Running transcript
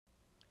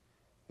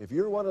If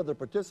you're one of the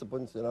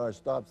participants in our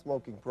Stop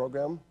Smoking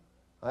program,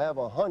 I have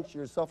a hunch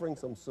you're suffering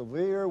some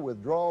severe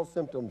withdrawal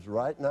symptoms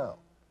right now.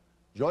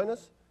 Join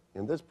us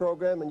in this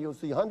program and you'll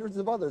see hundreds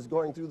of others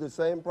going through the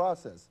same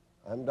process.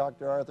 I'm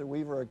Dr. Arthur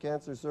Weaver, a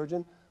cancer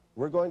surgeon.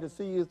 We're going to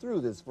see you through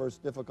this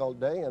first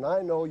difficult day, and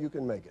I know you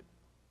can make it.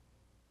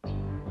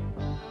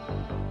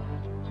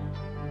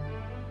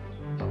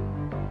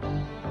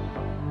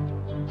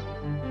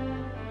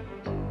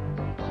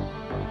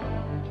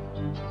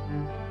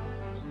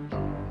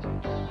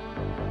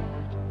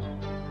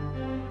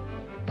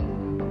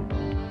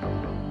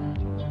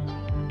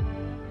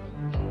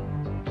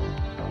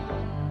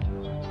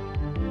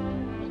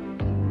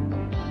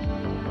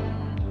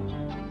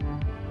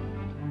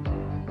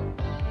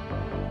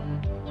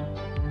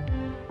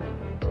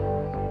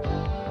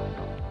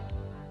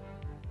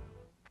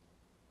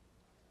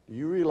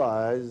 You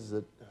realize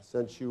that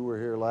since you were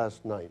here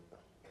last night,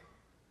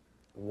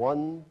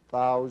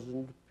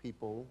 1,000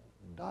 people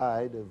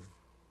died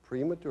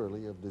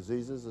prematurely of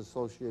diseases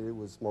associated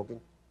with smoking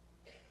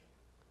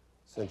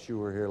since you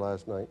were here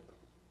last night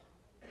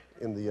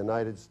in the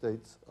United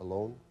States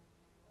alone?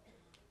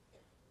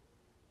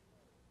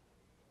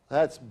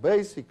 That's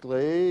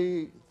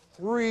basically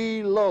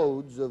 3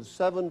 loads of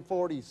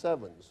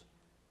 747s.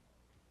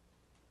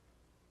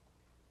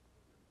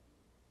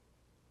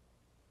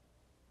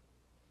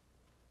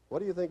 What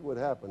do you think would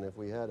happen if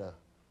we had a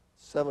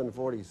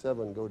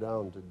 747 go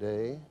down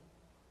today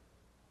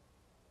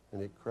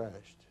and it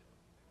crashed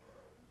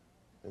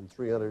and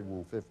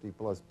 350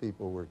 plus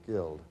people were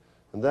killed?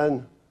 And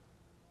then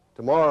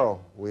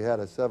tomorrow we had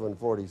a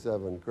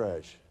 747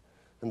 crash.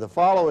 And the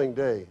following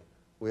day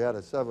we had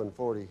a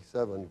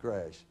 747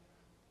 crash.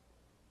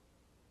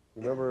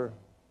 Remember a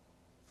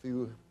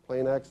few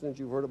plane accidents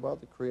you've heard about,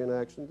 the Korean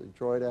accident, the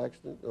Detroit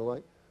accident, and the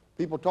like?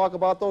 People talk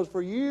about those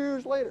for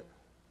years later.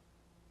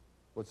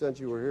 But since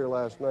you were here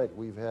last night,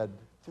 we've had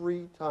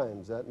 3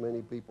 times that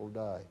many people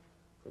die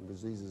from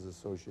diseases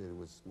associated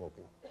with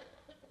smoking.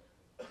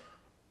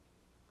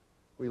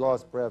 We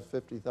lost perhaps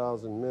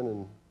 50,000 men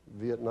in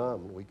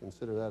Vietnam, and we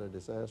consider that a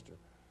disaster.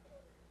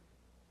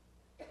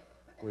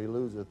 We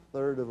lose over a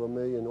third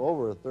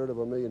of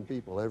a million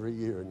people every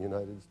year in the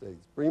United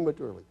States,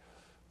 prematurely,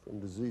 from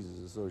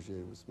diseases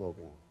associated with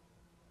smoking.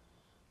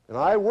 And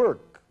I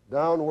work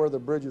down where the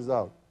bridge is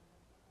out.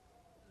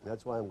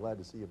 That's why I'm glad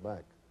to see you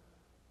back.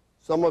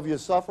 Some of you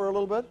suffer a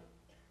little bit?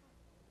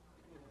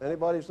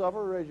 Anybody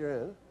suffer? Raise your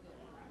hand.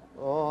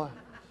 Oh,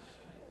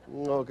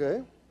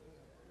 okay.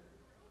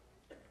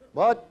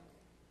 But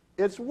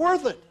it's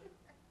worth it.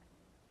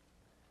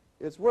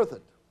 It's worth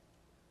it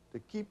to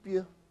keep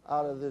you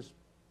out of this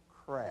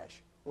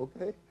crash,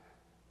 okay?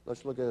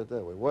 Let's look at it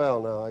that way.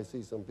 Well, now I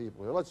see some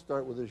people here. Let's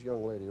start with this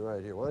young lady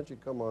right here. Why don't you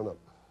come on up?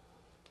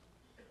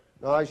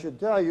 Now, I should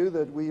tell you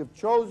that we have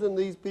chosen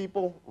these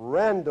people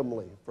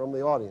randomly from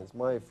the audience.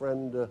 My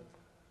friend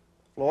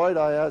Floyd,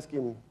 I asked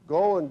him,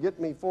 go and get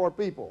me 4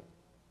 people.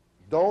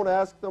 Don't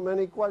ask them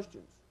any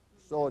questions.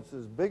 So it's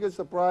as big a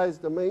surprise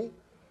to me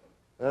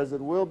as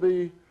it will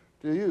be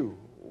to you.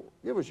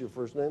 Give us your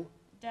first name.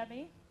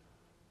 Debbie.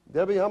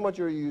 Debbie, how much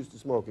are you used to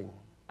smoking?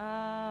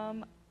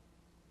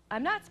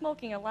 I'm not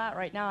smoking a lot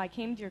right now. I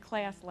came to your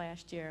class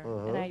last year,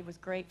 and I was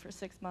great for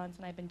 6 months,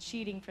 and I've been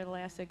cheating for the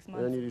last 6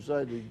 months. And you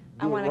decided to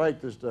do it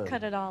right this time.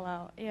 Cut it all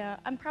out. Yeah,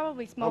 I'm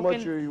probably smoking. How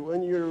much are you,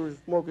 when you were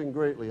smoking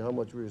greatly, how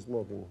much were you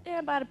smoking? Yeah,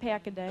 about a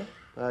pack a day.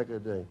 Pack a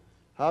day.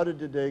 How did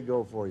the day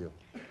go for you?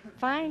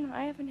 Fine.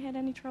 I haven't had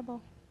any trouble.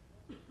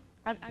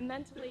 I'm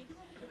mentally,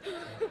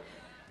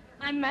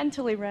 I'm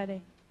mentally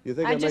ready. You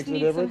think I that just makes a need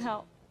difference? some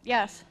help.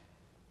 Yes.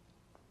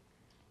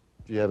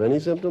 Do you have any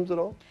symptoms at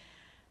all?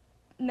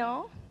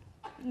 No.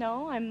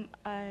 No, I'm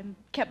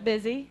kept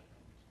busy.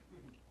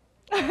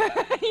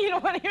 You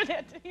don't want to hear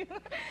that, do you?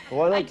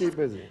 Why not keep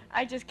busy?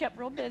 I just kept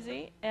real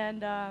busy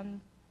and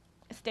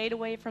stayed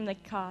away from the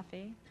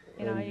coffee.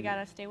 You know, you got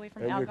to stay away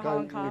from alcohol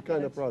and coffee. You're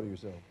kind of proud of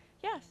yourself.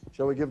 Yes.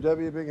 Shall we give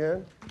Debbie a big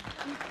hand?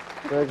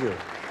 Thank you.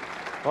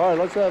 All right,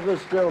 let's have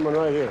this gentleman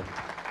right here.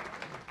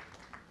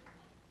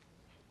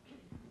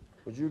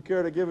 Would you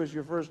care to give us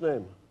your first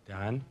name?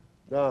 Don.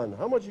 Don.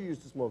 How much are you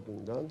used to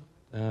smoking,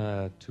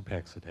 Don? 2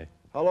 packs a day.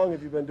 How long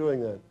have you been doing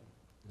that?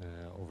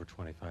 Over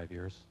 25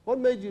 years. What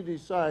made you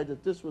decide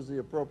that this was the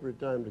appropriate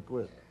time to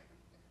quit?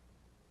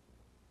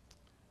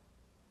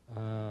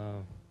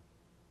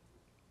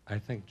 I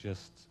think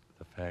just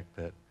the fact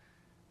that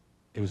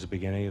it was the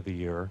beginning of the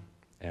year,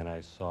 and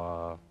I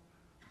saw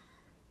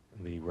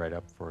the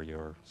write-up for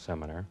your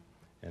seminar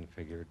and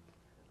figured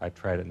I've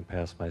tried it in the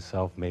past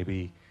myself,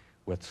 maybe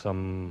with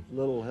some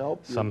little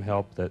help? Some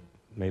help that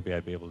maybe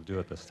I'd be able to do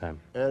it this time.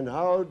 And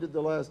how did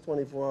the last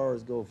 24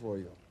 hours go for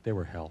you? They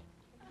were hell.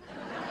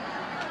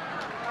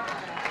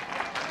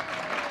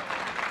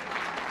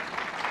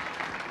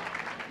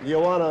 Do you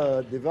want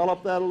to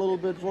develop that a little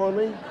bit for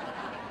me?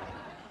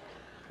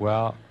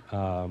 Well,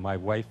 my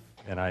wife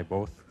and I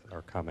both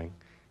are coming,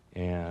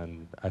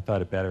 and I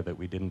thought it better that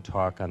we didn't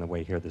talk on the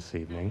way here this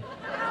evening.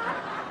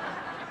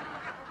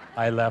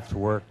 I left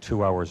work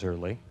 2 hours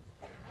early,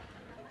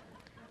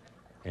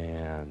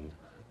 and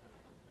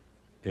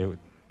it,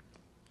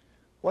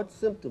 What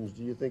symptoms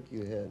do you think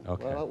you had?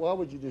 Okay. How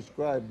would you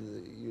describe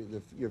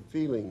your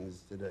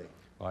feelings today?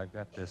 well, I've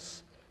got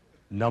this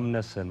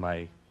numbness in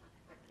my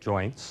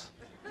joints.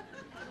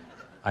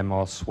 I'm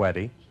all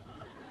sweaty.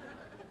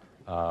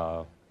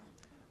 I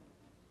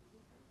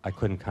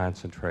couldn't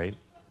concentrate.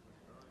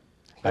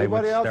 I would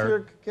Anybody else start-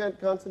 here can't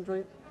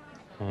concentrate?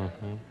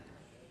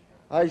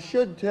 I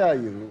should tell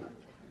you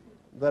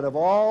that of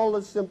all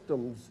the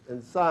symptoms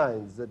and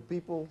signs that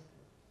people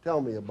tell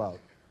me about,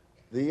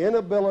 the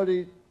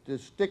inability to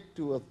stick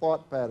to a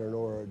thought pattern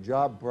or a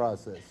job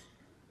process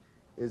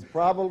is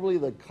probably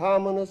the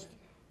commonest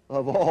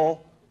of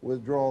all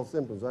withdrawal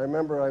symptoms. I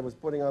remember I was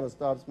putting on a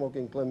stop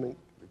smoking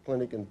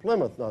clinic in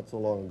Plymouth not so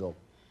long ago.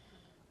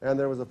 And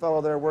there was a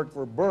fellow there who worked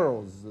for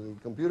Burroughs, the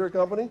computer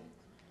company.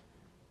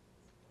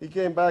 He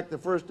came back the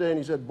first day and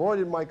he said, boy,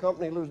 did my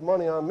company lose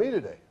money on me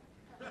today.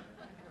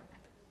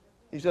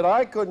 He said,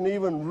 I couldn't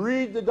even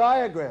read the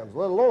diagrams,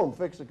 let alone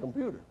fix a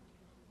computer.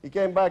 He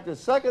came back the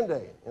second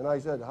day and I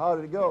said, how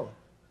did it go?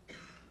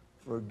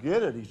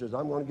 Forget it. He says,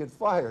 I'm going to get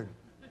fired.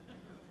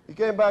 He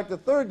came back the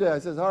third day. I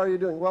says, how are you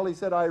doing? Well, he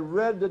said, I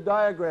read the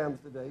diagrams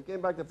today. He came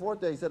back the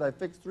fourth day. He said, I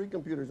fixed 3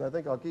 computers. I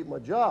think I'll keep my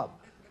job.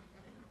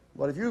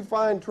 But if you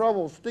find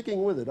trouble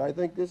sticking with it, I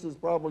think this is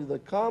probably the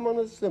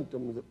commonest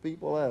symptom that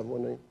people have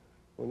when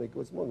they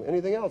quit smoking.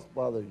 Anything else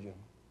bothers you?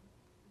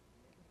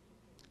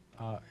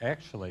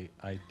 Actually,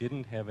 I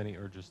didn't have any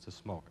urges to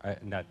smoke.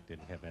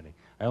 Didn't have any.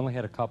 I only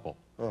had a couple.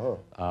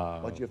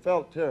 But you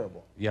felt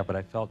terrible. Yeah, but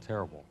I felt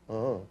terrible.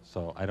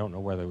 So I don't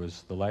know whether it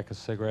was the lack of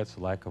cigarettes,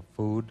 the lack of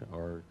food,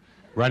 or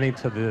running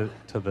to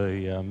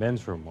the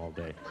men's room all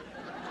day.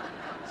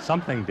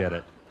 Something did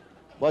it.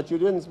 But you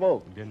didn't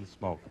smoke. Didn't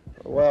smoke.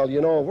 Well,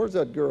 you know, where's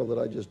that girl that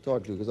I just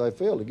talked to? Because I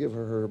failed to give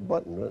her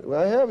button.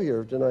 I have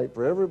here tonight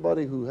for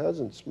everybody who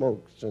hasn't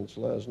smoked since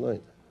last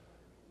night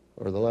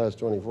or the last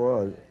 24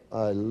 hours.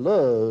 I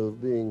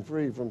love being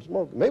free from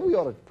smoking. Maybe we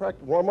ought to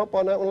practice, warm up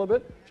on that one a little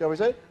bit. Shall we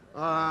say?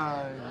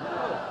 I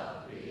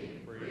love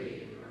being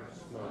free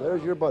from smoking.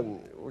 There's your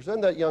button. We'll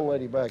send that young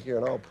lady back here,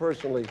 and I'll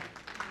personally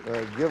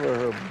give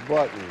her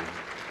button.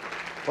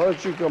 Why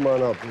don't you come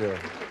on up here?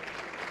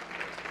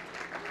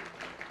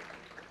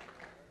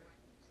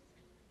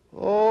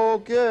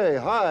 Okay,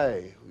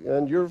 hi.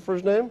 And your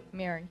first name?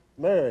 Mary,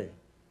 Mary.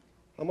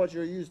 How much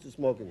are you used to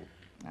smoking?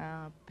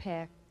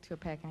 pack to a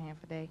pack and a half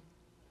a day.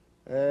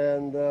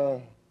 And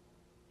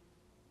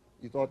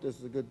you thought this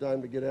was a good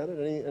time to get at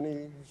it?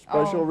 Any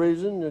special Oh.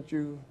 reason that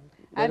you...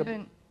 I've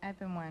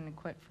been wanting to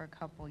quit for a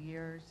couple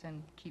years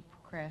and keep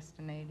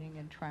procrastinating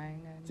and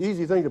trying. It's And an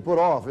easy thing to put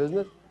off, isn't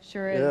it?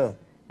 sure is. Yeah.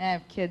 And I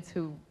have kids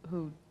who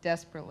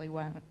desperately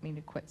want me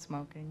to quit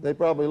smoking. They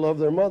probably love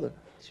their mother.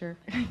 Sure.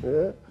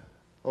 Yeah.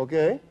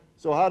 Okay.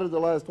 So how did the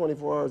last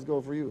 24 hours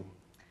go for you?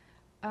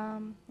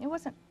 It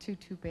wasn't too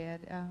bad.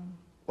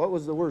 What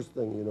was the worst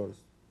thing you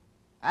noticed?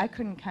 I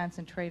couldn't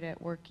concentrate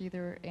at work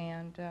either,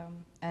 and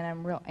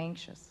I'm real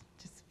anxious.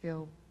 Just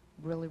feel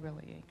really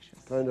anxious.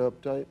 Kind of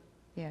uptight?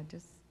 Yeah,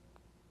 just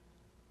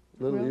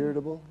A little Really?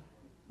 irritable?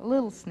 a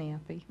little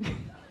snappy.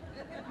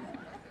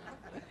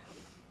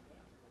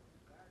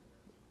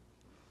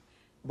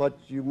 But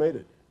you made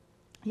it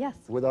Yes,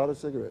 without a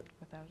cigarette.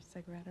 without a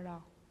cigarette at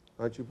all.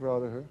 Aren't you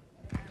proud of her?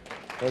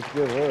 Let's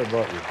give her a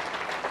button.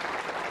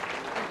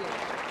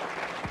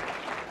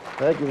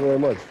 Thank you very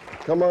much.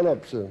 Come on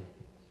up, sir.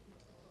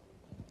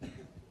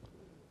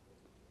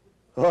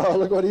 Oh,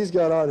 look what he's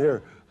got on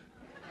here.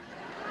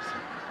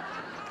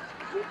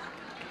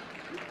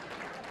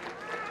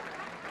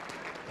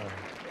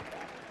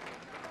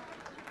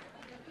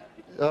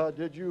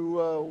 Did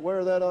you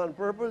wear that on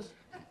purpose?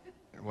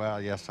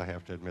 Well, yes, I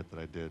have to admit that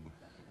I did.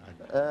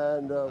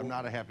 And I'm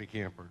not a happy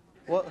camper.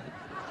 what?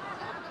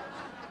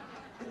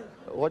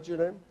 What's your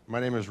name? My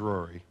name is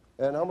Rory.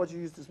 And how much you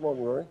used to smoke,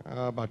 Rory?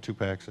 About 2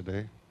 packs a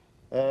day.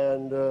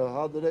 And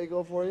how'd the day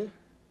go for you?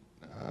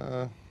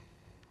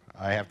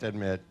 I have to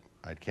admit,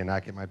 I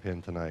cannot get my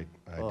pin tonight.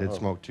 I did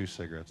smoke 2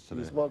 cigarettes You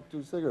today. smoked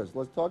 2 cigarettes.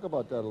 Let's talk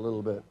about that a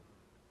little bit.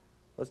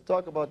 Let's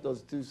talk about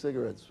those 2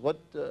 cigarettes. What,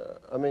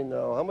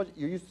 how much,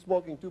 you used to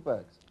smoking 2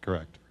 packs.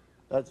 Correct.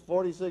 That's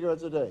 40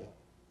 cigarettes a day.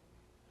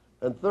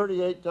 And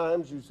 38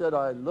 times you said,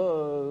 I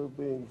love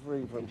being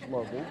free from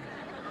smoking.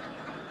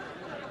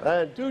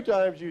 And 2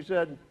 times you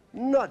said,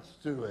 nuts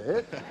to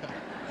it.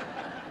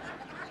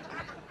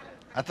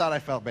 I thought I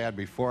felt bad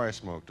before I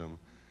smoked them,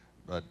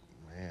 but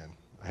man,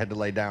 I had to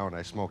lay down.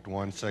 I smoked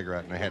 1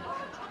 cigarette, and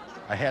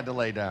I had to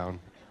lay down,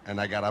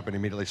 and I got up and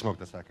immediately smoked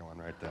the second one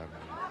right then.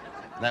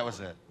 And that was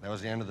it. That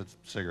was the end of the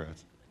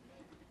cigarettes.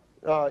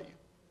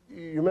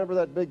 You remember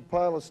that big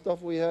pile of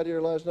stuff we had here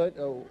last night?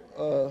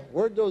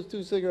 Where'd those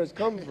 2 cigarettes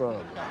come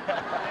from?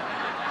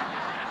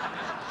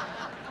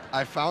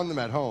 I found them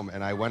at home,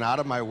 and I went out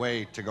of my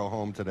way to go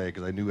home today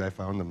because I knew I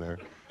found them there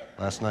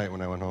last night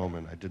when I went home,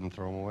 and I didn't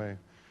throw them away.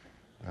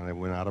 And I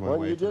went out of my When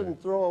way you today.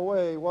 didn't throw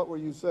away, what were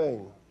you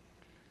saying?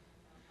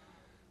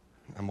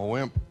 I'm a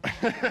wimp.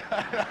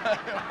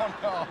 I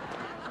don't know.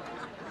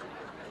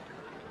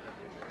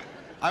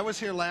 I was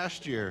here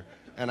last year,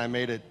 and I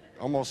made it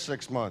almost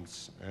 6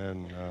 months,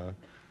 and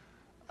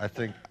I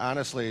think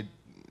honestly,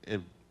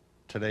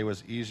 today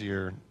was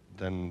easier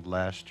than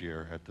last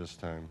year at this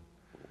time.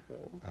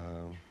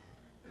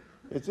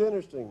 It's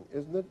interesting,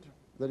 isn't it,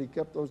 that he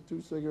kept those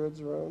 2 cigarettes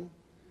around?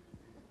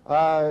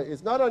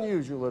 It's not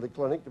unusual at a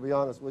clinic, to be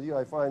honest with you.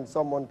 I find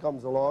someone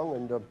comes along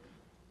and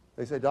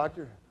they say,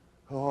 "Doctor,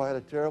 oh, I had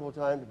a terrible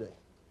time today."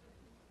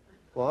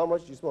 "Well, how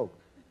much did you smoke?"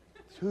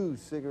 2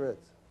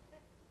 cigarettes.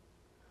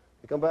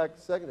 You come back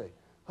the second day.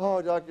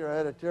 "Oh, doctor, I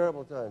had a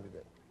terrible time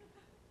today."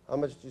 "How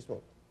much did you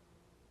smoke?"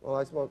 "Well,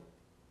 I smoked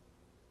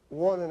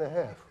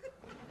 1.5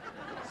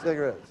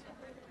 cigarettes."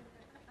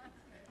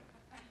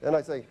 And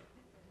I say,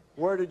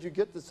 "Where did you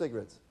get the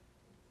cigarettes?"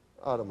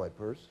 "Out of my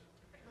purse."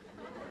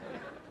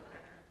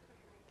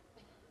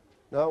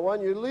 Now,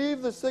 when you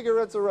leave the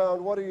cigarettes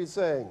around, what are you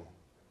saying?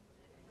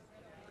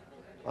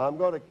 I'm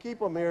going to keep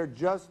them here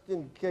just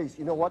in case.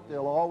 You know what?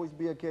 There'll always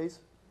be a case.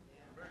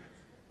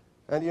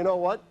 And you know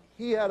what?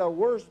 He had a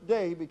worse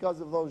day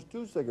because of those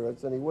 2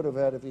 cigarettes than he would have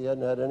had if he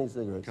hadn't had any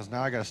cigarettes. Because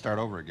now I got to start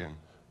over again.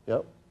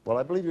 Yep. Well,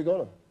 I believe you're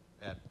going to.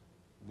 At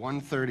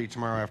 1:30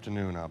 tomorrow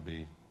afternoon, I'll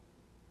be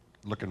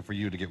looking for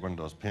you to get one of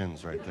those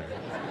pins right there.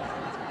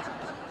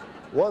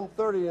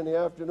 1:30 in the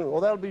afternoon. Well,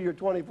 that'll be your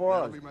 24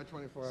 hours. That'll be my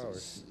 24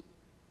 hours.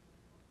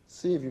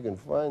 See if you can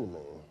find me.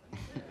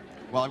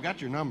 Well, I've got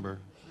your number.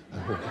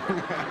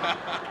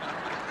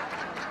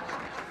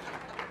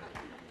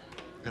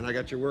 And I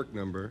got your work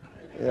number.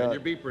 Yeah. And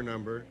your beeper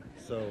number,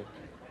 so...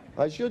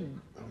 I should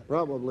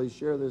probably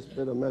share this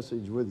bit of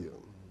message with you,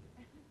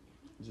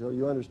 so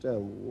you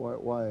understand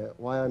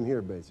why I'm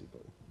here,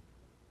 basically.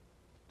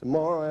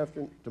 Tomorrow,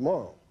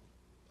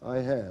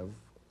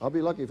 I'll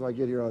be lucky if I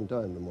get here on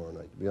time tomorrow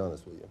night, to be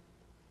honest with you.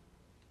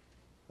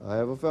 I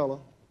have a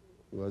fellow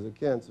who has a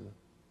cancer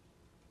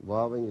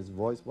involving his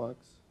voice box,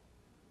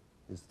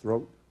 his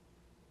throat,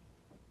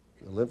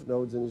 the lymph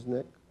nodes in his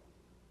neck.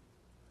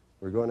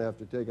 We're going to have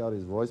to take out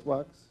his voice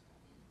box,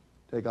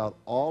 take out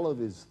all of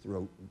his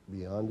throat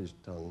beyond his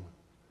tongue,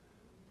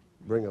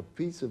 bring a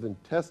piece of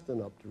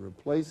intestine up to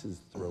replace his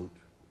throat,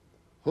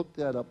 hook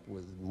that up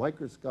with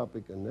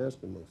microscopic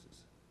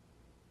anastomosis,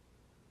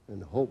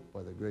 and hope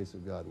by the grace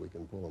of God we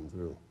can pull him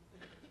through.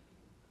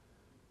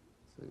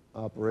 It's an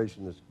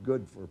operation that's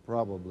good for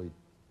probably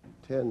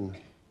 10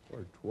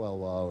 or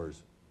 12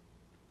 hours.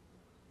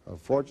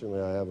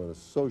 Fortunately, I have an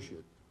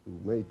associate who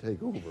may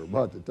take over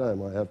about the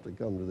time I have to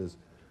come to this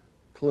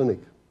clinic.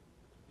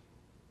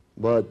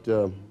 But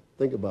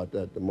think about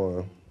that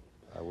tomorrow.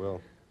 I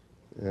will.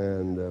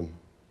 And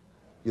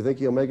you think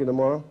he'll make it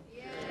tomorrow?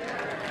 Yeah.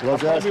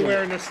 Let's I'll ask be him.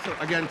 wearing this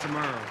again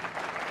tomorrow.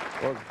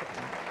 Well,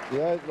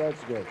 yeah,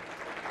 that's good.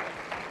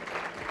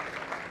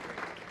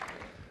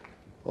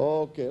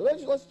 Okay,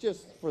 let's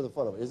just, for the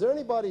fun of it, is there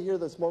anybody here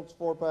that smokes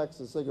 4 packs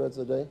of cigarettes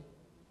a day?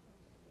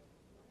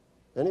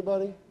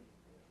 Anybody?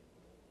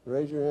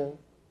 Raise your hand.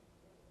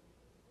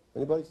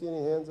 Anybody see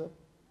any hands up?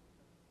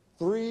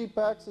 3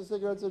 packs of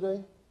cigarettes a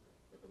day?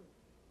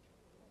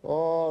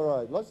 All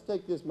right, let's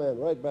take this man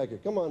right back here.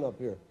 Come on up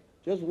here.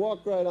 Just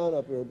walk right on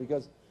up here,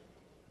 because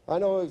I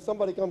know if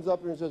somebody comes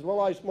up here and says, "Well,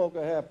 I smoke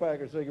a half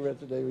pack of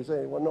cigarettes a day," we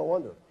say, "Well, no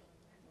wonder."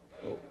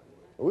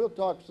 We'll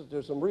talk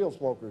to some real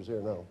smokers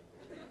here now.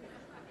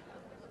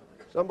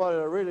 Somebody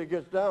that really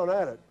gets down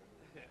at it,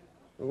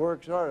 who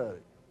works hard at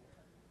it.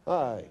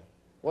 Hi,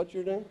 what's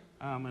your name?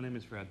 My name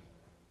is Fred.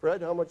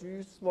 Fred, how much are you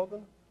used to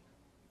smoking?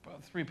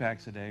 About 3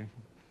 packs a day.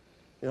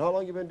 And how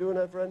long you been doing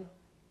that, Fred?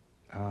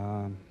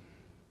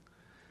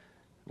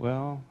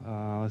 Well,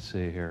 let's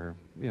see here.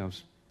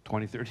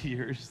 20, 30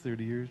 years,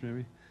 30 years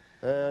maybe.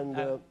 And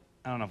I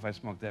don't know if I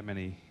smoked that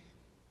many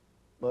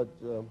but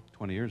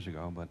 20 years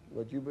ago, but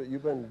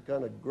you've been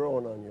kind of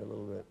growing on you a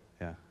little bit.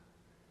 yeah.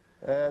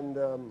 And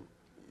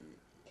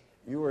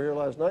you were here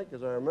last night,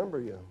 because I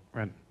remember you.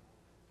 Right.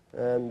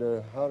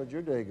 And how did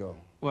your day go?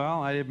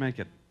 Well, I didn't make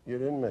it. You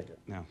didn't make it.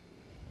 No.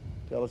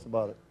 Tell us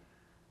about it.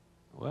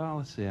 Well,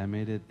 let's see. I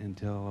made it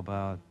until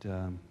about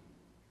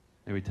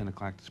maybe 10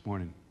 o'clock this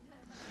morning.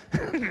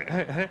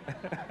 And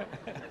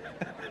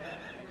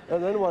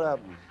then what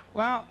happened?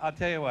 Well, I'll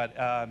tell you what.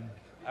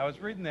 I was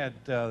reading that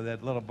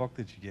little book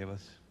that you gave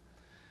us,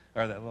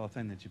 or that little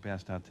thing that you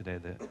passed out today,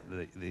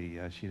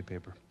 the sheet of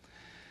paper,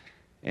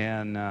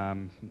 and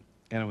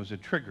it was a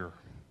trigger.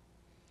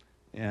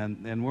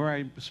 And where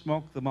I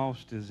smoke the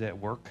most is at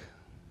work,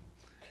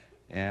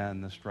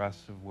 and the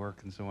stress of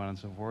work and so on and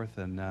so forth.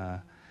 And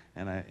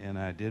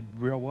I did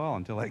real well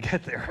until I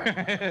get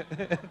there.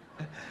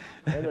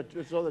 And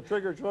so the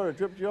trigger sort of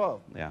tripped you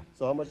off. Yeah.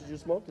 So how much did you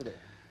smoke today?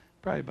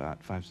 Probably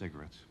about 5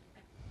 cigarettes.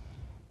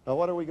 Now,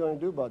 what are we going to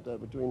do about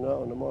that between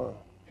now and tomorrow?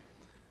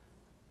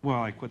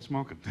 Well, I quit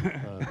smoking.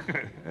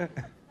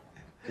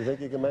 You think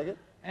you can make it?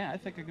 Yeah, I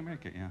think I can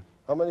make it, yeah.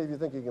 How many of you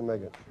think you can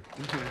make it?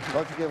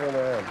 Let's give him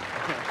a hand.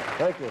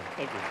 Thank you.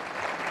 Thank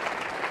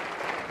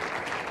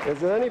you. Is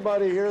there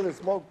anybody here that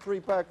smoked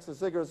 3 packs of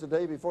cigarettes a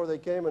day before they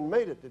came and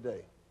made it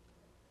today?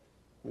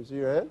 Let me see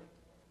your hand.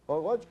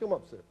 Oh, why don't you come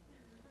up, sir?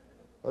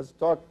 Let's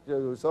talk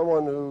to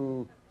someone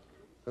who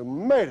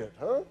made it,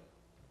 huh?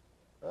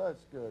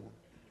 That's good.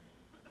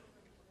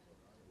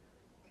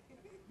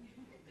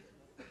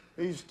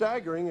 He's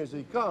staggering as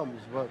he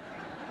comes, but...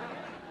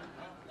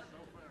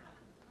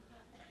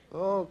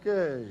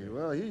 Okay,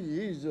 well,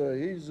 he's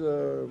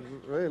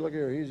hey, look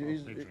here,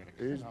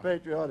 he's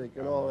patriotic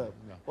and all that.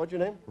 What's your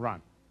name?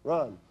 Ron.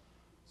 Ron.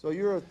 So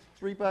you're a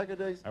 3-pack a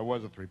day? I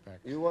was a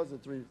 3-pack. You was a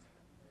 3.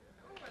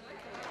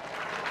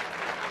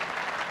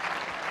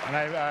 And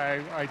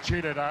I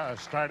cheated. I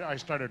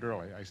started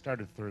early. I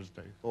started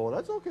Thursday. Oh,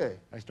 that's okay.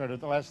 I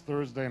started last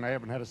Thursday, and I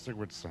haven't had a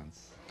cigarette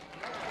since.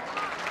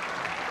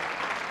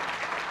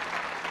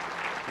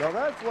 Now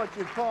that's what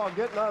you call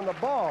getting on the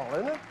ball,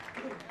 isn't it?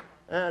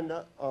 And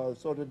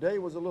so today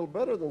was a little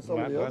better than some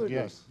of the other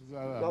yes. days.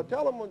 Now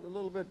tell them a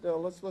little bit.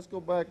 Let's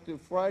go back to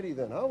Friday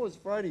then. How was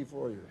Friday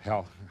for you?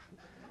 Hell.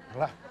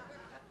 'Cause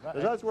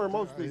that's where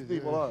most of these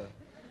people are.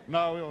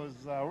 No,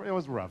 it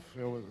was rough.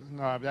 It was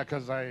no,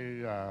 because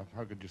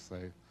how could you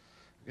say?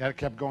 Yeah, I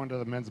kept going to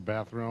the men's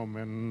bathroom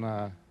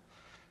and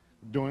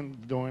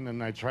doing,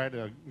 and I tried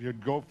to.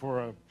 You'd go for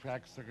a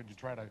pack of cigarettes. You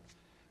try to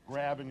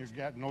grab, and you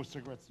get no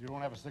cigarettes. You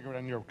don't have a cigarette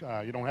in your.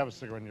 You don't have a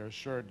cigarette in your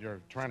shirt. You're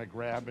trying to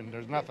grab, and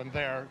there's nothing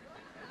there.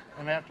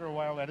 And after a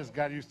while, I just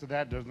got used to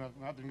that. There's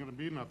nothing going to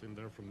be nothing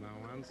there from now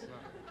on. So.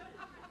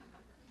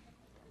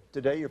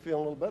 Today you're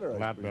feeling a little better. A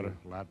lot better.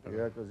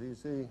 Yeah, because you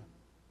see,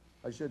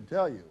 I should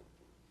tell you,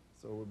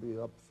 so we'll be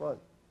up front.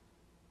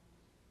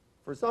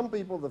 For some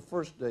people, the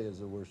first day is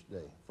the worst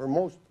day. For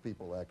most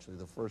people, actually,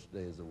 the first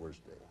day is the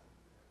worst day.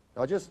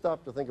 Now, just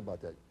stop to think about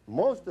that.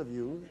 Most of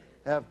you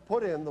have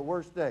put in the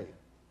worst day.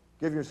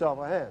 Give yourself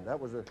a hand.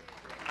 That's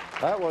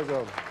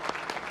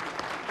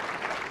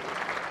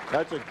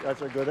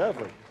a good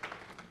effort.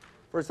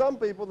 For some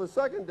people, the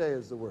second day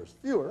is the worst.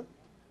 Fewer.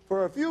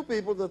 For a few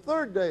people, the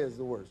third day is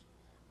the worst.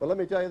 But let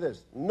me tell you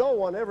this. No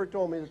one ever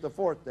told me that the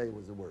fourth day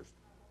was the worst.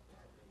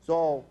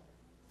 So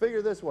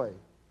figure this way.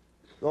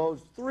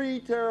 Those 3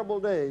 terrible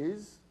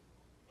days,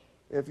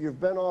 if you've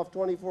been off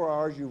 24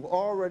 hours, you've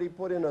already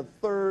put in a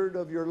third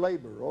of your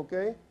labor,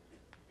 okay?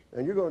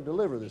 And you're going to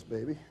deliver this,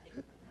 baby.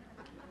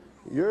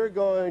 You're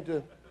going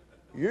to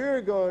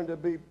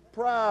be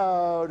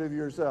proud of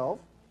yourself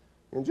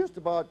in just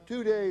about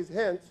 2 days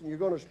hence, and you're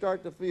going to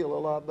start to feel a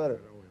lot better.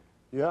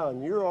 Yeah,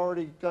 and you're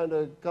already kind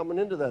of coming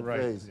into that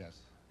phase. Yes.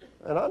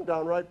 And I'm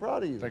downright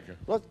proud of you. Thank you.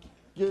 Let's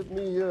give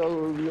me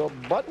your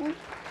button.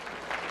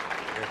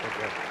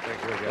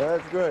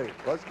 That's great.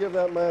 Let's give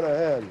that man a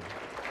hand.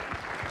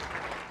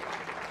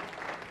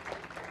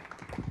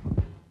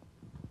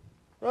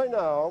 Right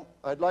now,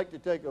 I'd like to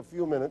take a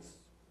few minutes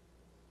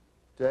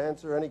to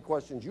answer any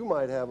questions you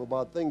might have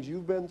about things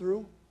you've been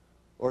through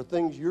or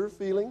things you're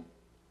feeling.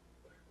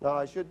 Now,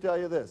 I should tell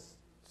you this,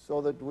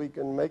 so that we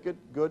can make it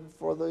good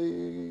for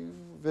the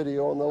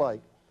video and the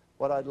like.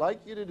 What I'd like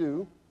you to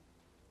do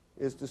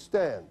is to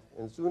stand.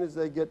 And as soon as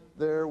they get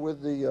there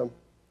with the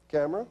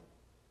camera,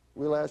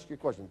 we'll ask you a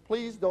question.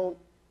 Please don't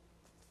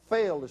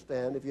fail to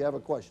stand if you have a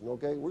question,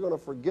 okay? We're going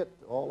to forget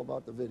all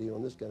about the video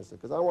and this kind of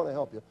stuff because I want to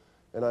help you.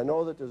 And I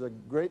know that there's a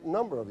great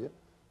number of you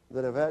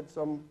that have had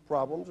some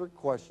problems or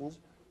questions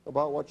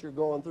about what you're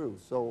going through.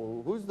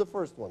 So who's the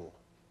first one?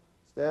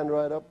 Stand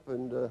right up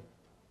and,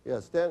 yeah,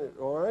 stand.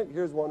 All right,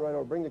 here's one right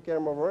over. Bring the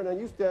camera over, and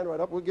you stand right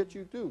up. We'll get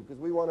you too because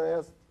we want to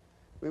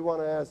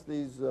ask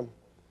these good.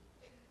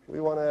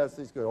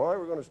 All right,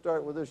 we're going to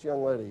start with this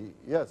young lady.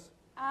 Yes.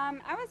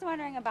 I was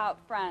wondering about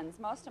friends.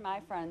 Most of my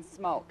friends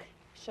smoke.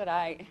 Should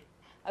I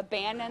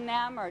abandon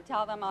them or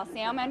tell them I'll see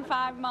them in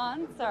 5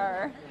 months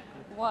or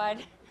what?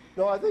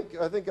 No, I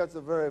think that's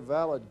a very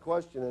valid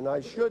question, and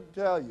I should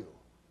tell you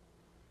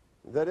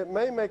that it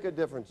may make a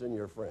difference in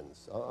your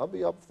friends. I'll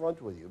be up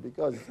front with you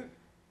because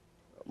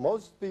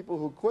most people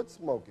who quit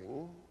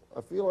smoking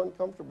feel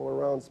uncomfortable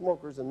around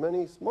smokers, and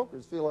many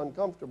smokers feel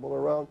uncomfortable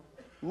around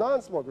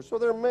non-smokers. So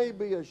there may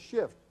be a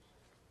shift,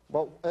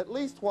 but at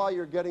least while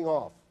you're getting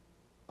off,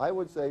 I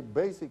would say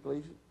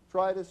basically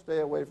try to stay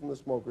away from the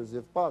smokers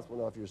if possible.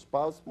 Now, if your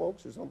spouse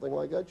smokes or something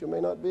like that, you may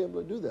not be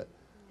able to do that.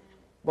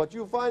 But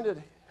you'll find it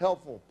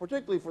helpful,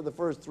 particularly for the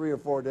first 3 or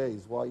 4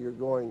 days while you're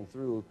going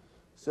through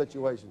a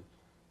situation.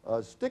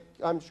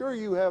 I'm sure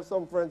you have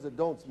some friends that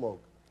don't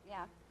smoke.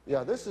 Yeah.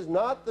 Yeah, this is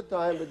not the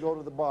time to go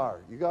to the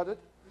bar. You got it?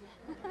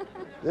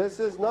 This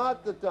is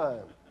not the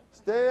time.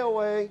 Stay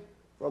away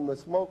from the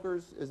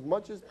smokers as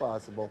much as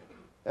possible.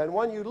 And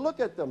when you look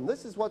at them,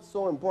 this is what's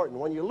so important.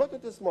 When you look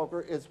at the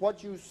smoker, it's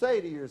what you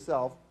say to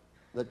yourself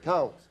that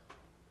counts.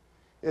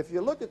 If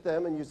you look at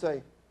them and you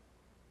say,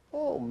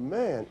 oh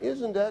man,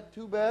 isn't that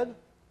too bad?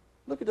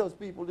 Look at those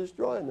people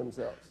destroying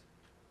themselves.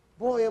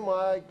 Boy, am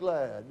I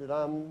glad that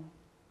I'm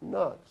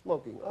not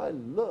smoking. I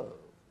love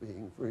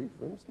being free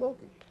from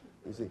smoking,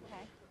 you see.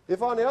 Okay.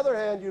 If on the other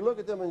hand, you look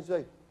at them and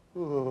say,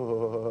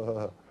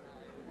 oh,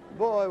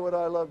 boy, would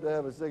I love to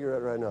have a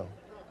cigarette right now.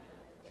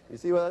 You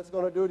see what that's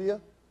going to do to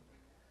you?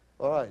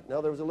 All right,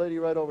 now there was a lady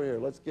right over here.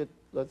 Let's get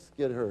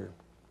her.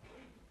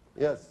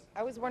 Yes.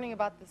 I was wondering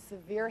about the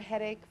severe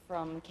headache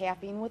from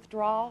caffeine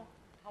withdrawal.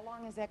 How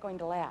long is that going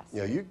to last?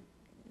 Yeah,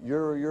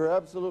 you're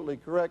absolutely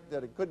correct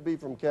that it could be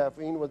from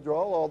caffeine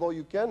withdrawal, although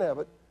you can have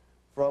it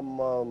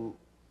from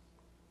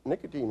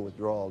nicotine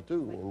withdrawal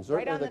too, and Right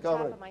certainly on the top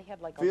common of my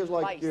head like a feels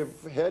like vice. your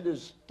head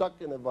is stuck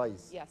in a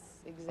vice. Yes,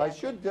 I exactly.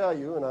 should tell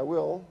you, and I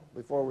will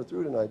before we're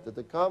through tonight, that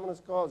the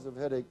commonest cause of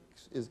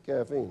headaches is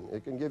caffeine.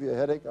 It can give you a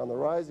headache on the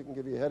rise, it can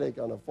give you a headache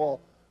on the fall.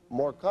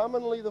 More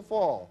commonly the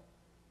fall.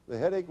 The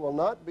headache will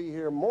not be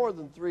here more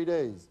than 3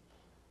 days.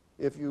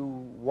 If you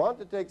want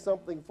to take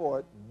something for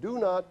it, do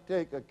not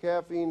take a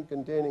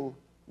caffeine-containing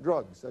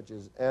drug such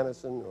as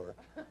Anacin or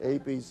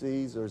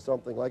APCs or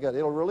something like that.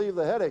 It'll relieve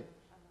the headache,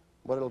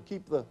 but it'll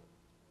keep the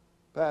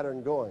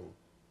pattern going.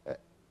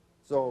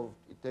 So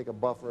you take a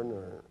Bufferin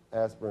or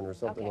aspirin or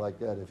something Okay. like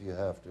that if you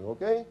have to,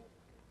 okay?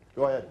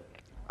 Go ahead.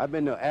 I've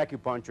been to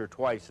acupuncture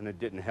twice and it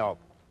didn't help.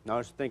 Now I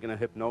was thinking of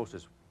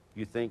hypnosis.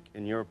 You think,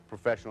 in your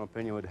professional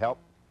opinion, would help?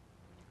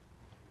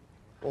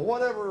 Well,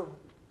 whatever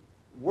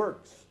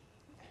works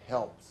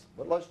helps.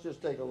 But let's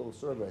just take a little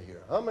survey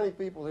here. How many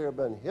people here have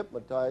been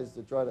hypnotized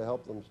to try to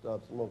help them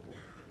stop smoking?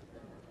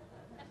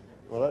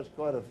 Well, that's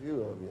quite a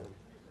few of you.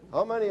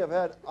 How many have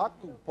had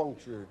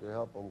acupuncture to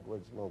help them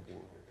quit smoking?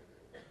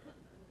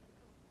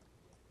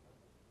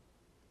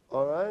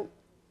 All right?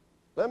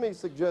 Let me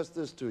suggest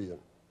this to you.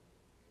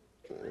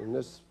 And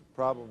this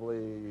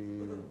probably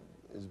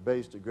is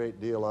based a great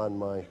deal on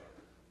my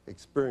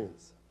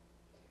experience.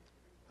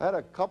 I had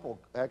a couple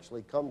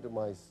actually come to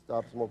my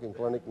stop smoking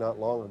clinic not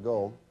long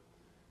ago,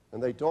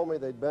 and they told me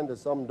they'd been to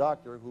some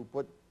doctor who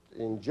put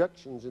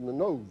injections in the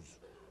nose.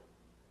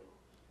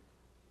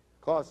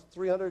 Cost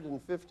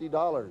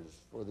 $350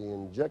 for the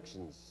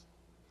injections.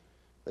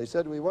 They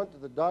said we went to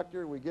the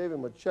doctor, we gave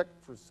him a check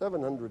for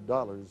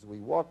 $700. We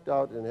walked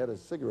out and had a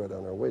cigarette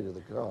on our way to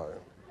the car.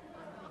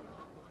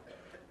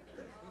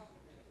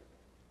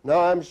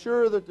 Now, I'm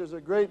sure that there's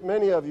a great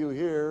many of you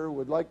here who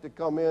would like to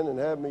come in and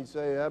have me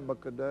say,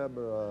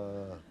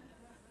 abracadabra.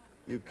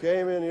 You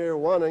came in here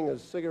wanting a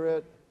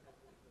cigarette,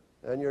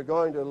 and you're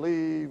going to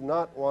leave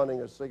not wanting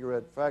a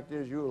cigarette. Fact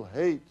is, you'll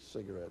hate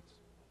cigarettes.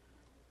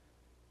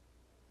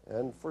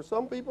 And for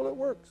some people, it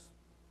works.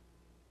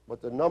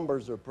 But the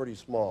numbers are pretty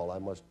small, I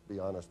must be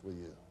honest with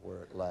you,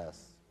 where it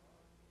lasts.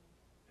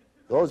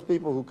 Those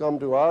people who come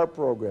to our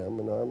program,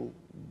 and I'm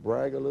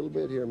brag a little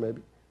bit here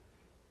maybe,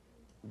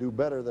 do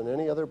better than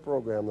any other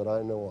program that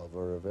I know of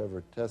or have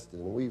ever tested.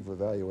 And we've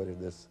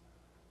evaluated this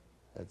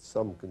at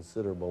some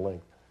considerable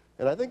length.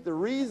 And I think the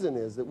reason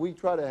is that we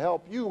try to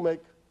help you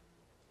make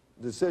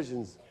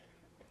decisions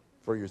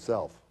for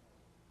yourself.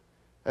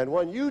 And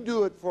when you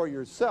do it for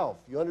yourself,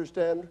 you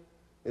understand,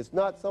 it's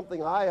not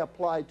something I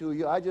apply to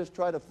you. I just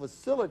try to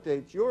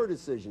facilitate your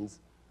decisions.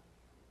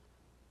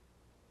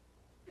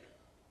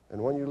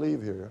 And when you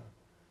leave here,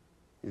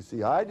 you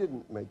see, I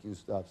didn't make you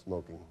stop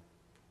smoking.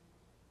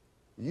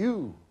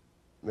 You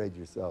made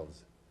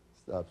yourselves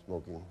stop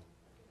smoking.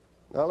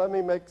 Now let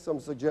me make some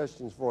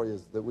suggestions for you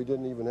that we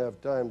didn't even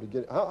have time to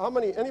get. How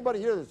many, anybody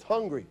here that's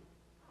hungry?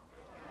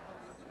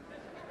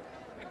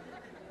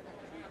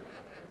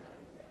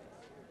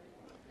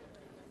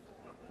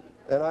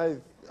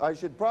 And I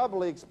should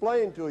probably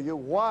explain to you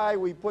why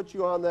we put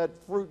you on that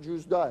fruit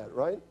juice diet,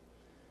 right?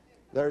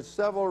 There's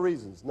several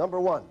reasons. Number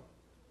one,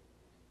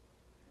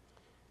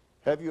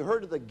 have you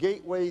heard of the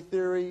gateway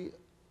theory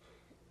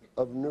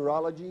of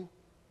neurology?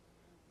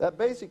 That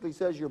basically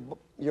says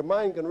your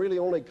mind can really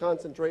only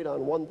concentrate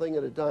on one thing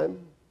at a time.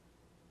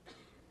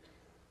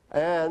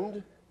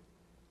 And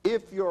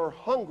if you're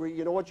hungry,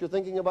 you know what you're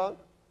thinking about?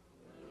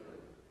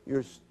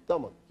 Your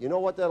stomach. You know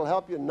what that'll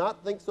help you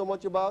not think so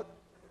much about?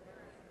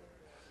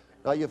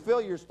 Now you fill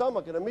your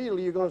stomach and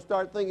immediately you're going to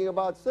start thinking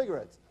about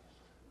cigarettes.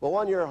 But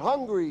when you're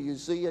hungry, you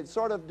see, it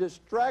sort of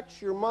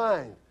distracts your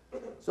mind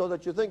so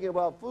that you're thinking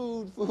about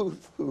food, food,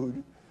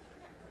 food.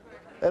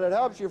 And it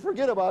helps you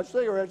forget about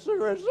cigarettes,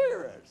 cigarettes,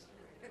 cigarettes.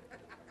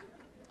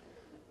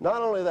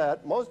 Not only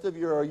that, most of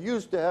you are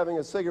used to having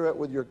a cigarette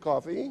with your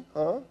coffee,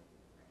 huh?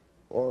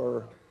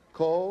 Or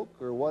Coke,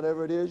 or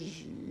whatever it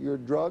is, your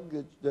drug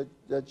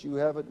that you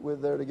have it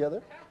with there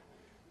together.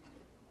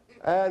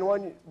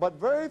 And but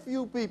very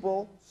few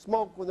people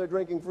smoke when they're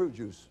drinking fruit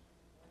juice.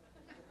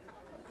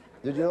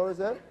 Did you notice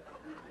that?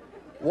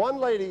 One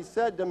lady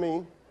said to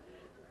me,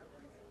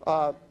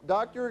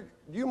 Doctor,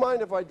 do you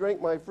mind if I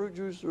drink my fruit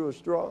juice through a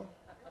straw?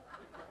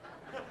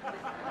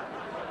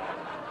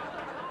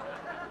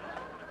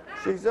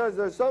 She says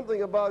there's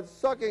something about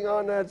sucking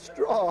on that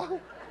straw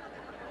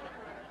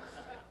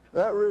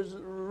that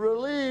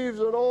relieves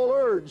an old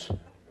urge.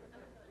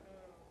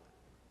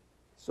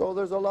 So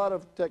there's a lot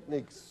of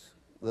techniques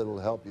that'll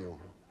help you.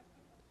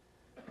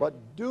 But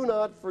do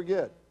not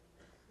forget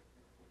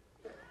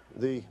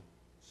the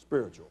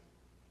spiritual.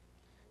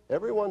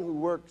 Everyone who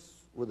works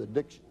with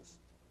addictions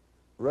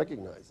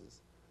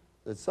recognizes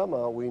that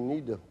somehow we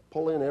need to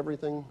pull in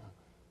everything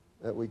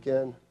that we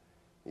can,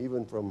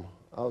 even from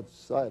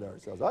outside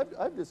ourselves.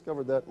 I've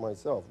discovered that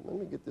myself. Let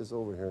me get this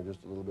over here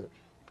just a little bit.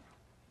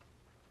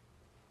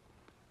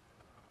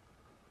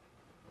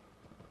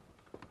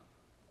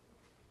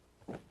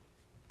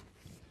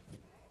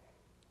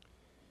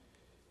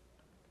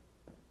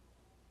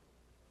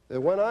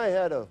 That when I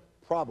had a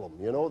problem,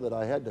 you know, that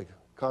I had to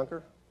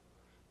conquer,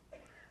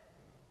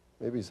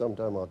 Maybe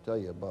sometime I'll tell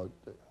you about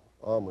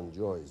almond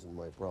joys and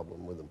my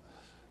problem with them.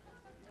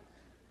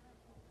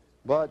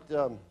 But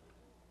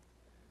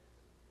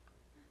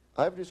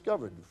I've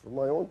discovered from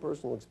my own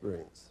personal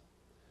experience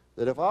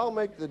that if I'll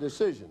make the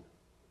decision,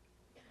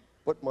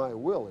 put my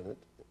will in it,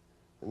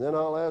 and then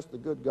I'll ask the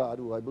good God,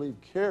 who I believe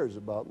cares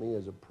about me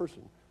as a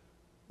person,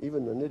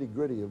 even the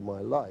nitty-gritty of my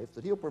life,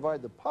 that he'll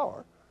provide the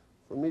power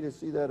for me to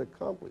see that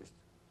accomplished.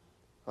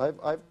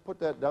 I've put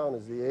that down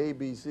as the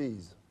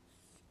ABCs.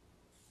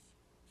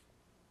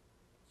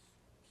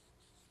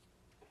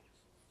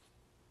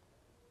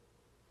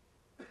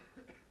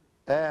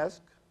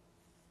 Ask,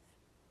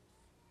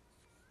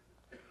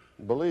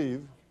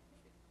 believe,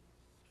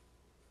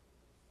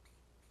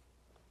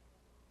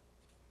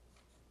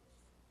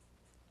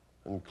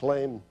 and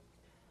claim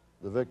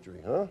the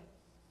victory, huh?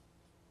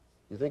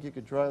 You think you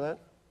could try that?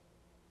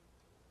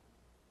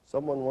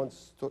 Someone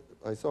once took,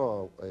 I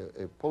saw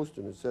a poster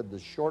and it said the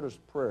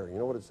shortest prayer. You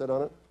know what it said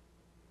on it?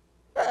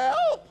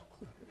 Help!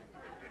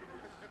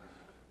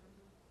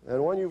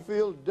 And when you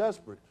feel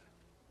desperate,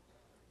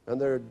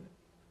 and they're,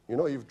 you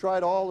know, you've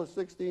tried all the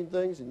 16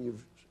 things and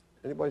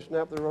anybody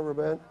snap their rubber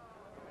band?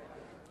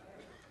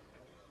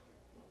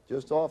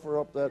 Just offer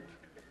up that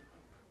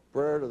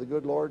prayer to the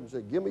good Lord and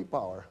say, give me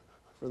power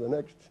for the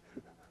next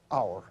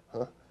hour,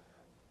 huh?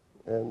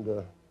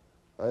 And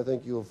I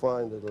think you'll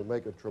find it'll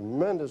make a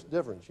tremendous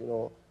difference. You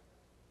know,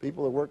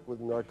 people that work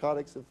with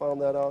narcotics have found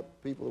that out.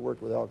 People that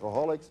work with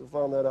alcoholics have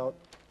found that out.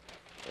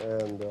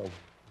 And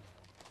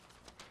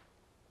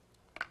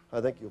I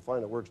think you'll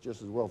find it works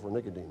just as well for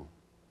nicotine.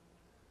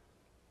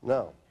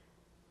 Now,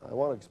 I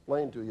want to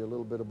explain to you a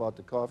little bit about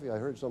the coffee. I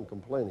heard some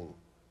complaining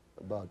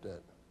about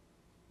that.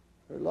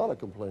 I heard a lot of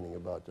complaining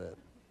about that.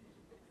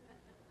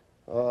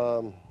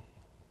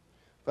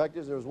 Fact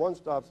is, there was one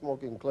stop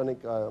smoking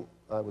clinic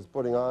I was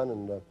putting on,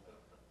 and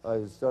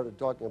I started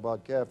talking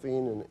about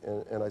caffeine,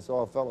 and I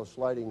saw a fellow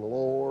sliding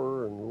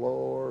lower and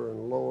lower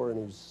and lower in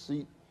his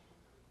seat.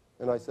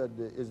 And I said,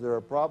 is there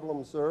a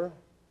problem, sir?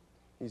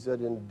 He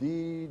said,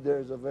 indeed,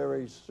 there's a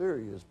very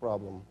serious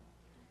problem.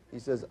 He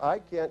says, I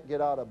can't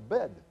get out of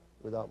bed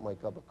without my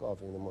cup of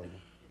coffee in the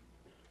morning.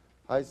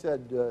 I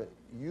said,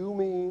 you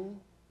mean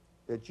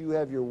that you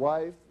have your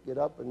wife get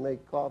up and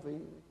make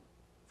coffee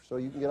so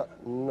you can get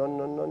up? No,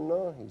 no, no,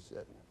 no, he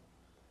said.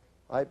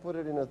 I put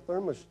it in a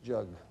thermos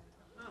jug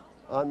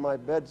on my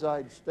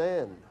bedside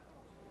stand.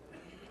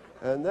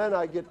 And then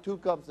I get 2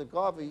 cups of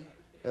coffee,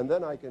 and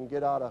then I can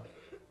get out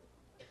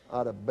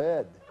of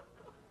bed.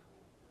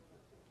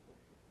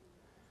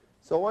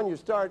 So when you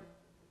start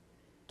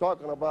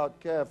talking about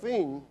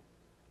caffeine,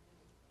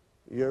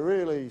 you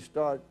really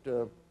stop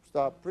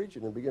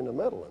preaching and begin to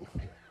meddle in.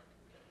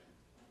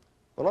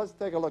 Well, let's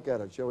take a look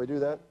at it. Shall we do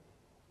that?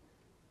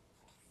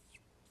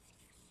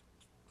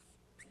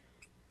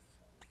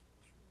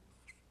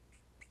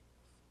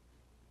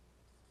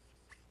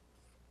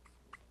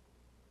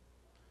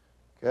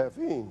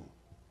 Caffeine.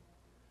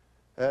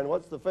 And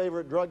what's the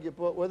favorite drug you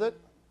put with it?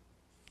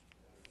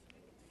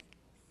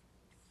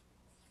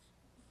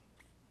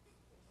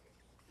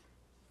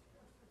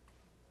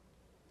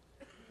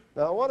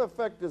 Now, what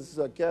effect does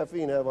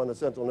caffeine have on the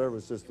central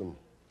nervous system?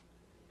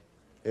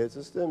 It's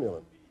a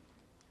stimulant.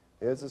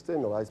 It's a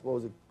stimulant. I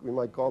suppose we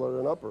might call it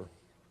an upper.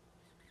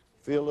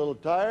 Feel a little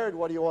tired,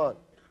 what do you want?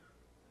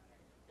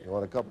 You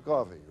want a cup of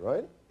coffee,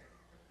 right?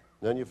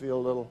 Then you feel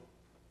a little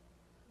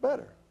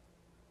better.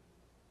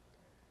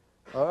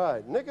 All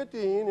right,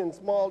 nicotine in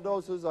small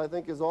doses I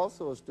think is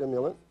also a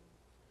stimulant,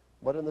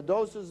 but in the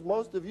doses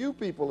most of you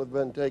people have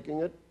been taking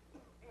it,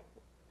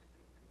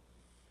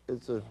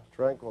 it's a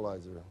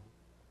tranquilizer.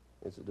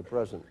 It's a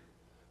depressant.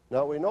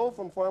 Now, we know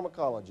from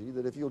pharmacology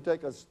that if you'll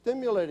take a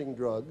stimulating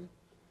drug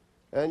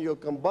and you'll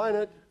combine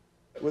it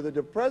with a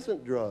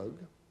depressant drug,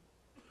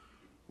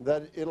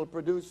 that it'll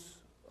produce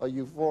a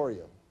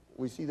euphoria.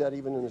 We see that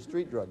even in the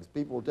street drugs.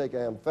 People will take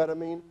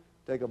amphetamine,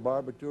 take a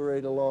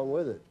barbiturate along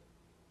with it.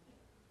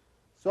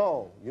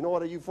 So, you know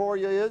what a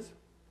euphoria is?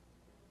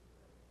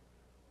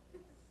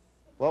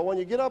 Well, when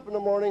you get up in the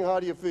morning, how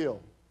do you feel?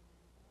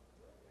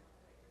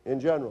 In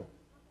general.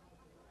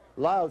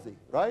 Lousy,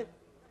 right?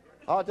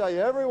 I'll tell you,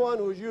 everyone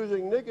who's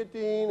using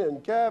nicotine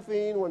and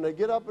caffeine, when they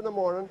get up in the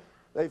morning,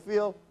 they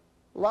feel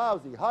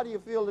lousy. How do you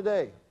feel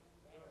today?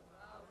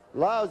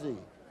 Lousy.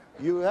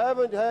 You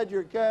haven't had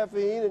your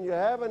caffeine and you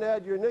haven't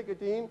had your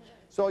nicotine,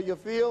 so you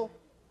feel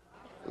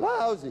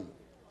lousy.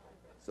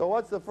 So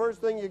what's the first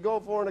thing you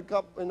go for in a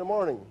cup in the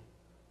morning?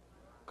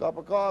 Cup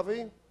of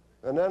coffee,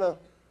 and then a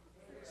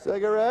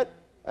cigarette,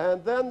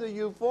 and then the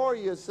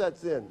euphoria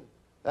sets in.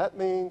 That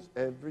means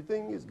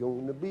everything is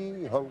going to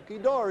be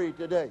hunky-dory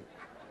today.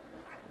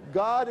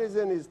 God is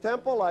in his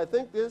temple. I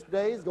think this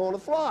day is going to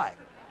fly.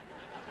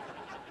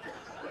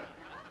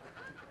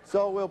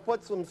 So we'll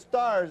put some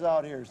stars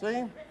out here,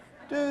 see?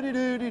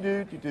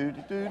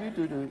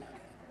 Do-de-do-de-do-de-do-de-do-de-do-do.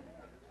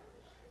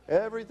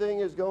 Everything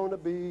is going to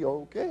be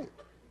okay.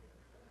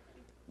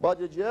 But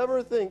did you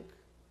ever think,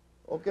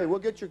 okay, we'll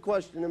get your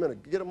question in a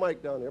minute. Get a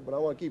mic down there, but I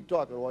want to keep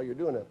talking while you're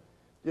doing that.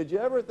 Did you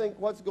ever think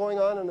what's going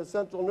on in the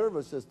central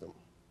nervous system?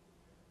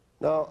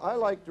 Now, I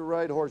like to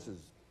ride horses.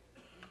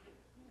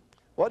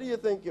 What do you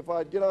think if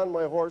I'd get on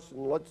my horse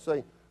and let's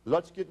say,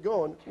 let's get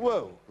going,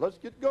 whoa, let's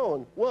get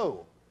going,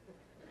 whoa.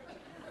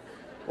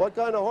 What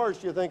kind of horse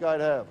do you think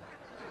I'd have?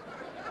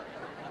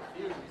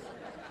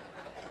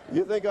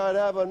 You think I'd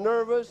have a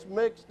nervous,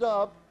 mixed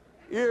up,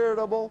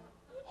 irritable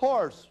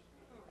horse,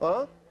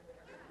 huh?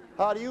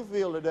 How do you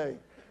feel today?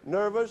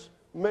 Nervous,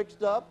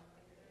 mixed up,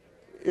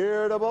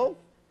 irritable?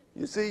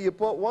 You see, you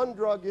put one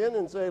drug in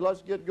and say,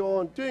 let's get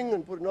going, ting,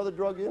 and put another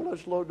drug in,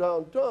 let's slow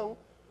down, tongue.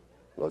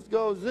 Let's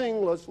go,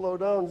 zing, let's slow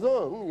down,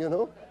 zung, you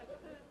know.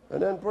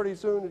 And then pretty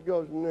soon it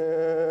goes,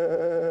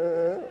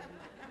 nah.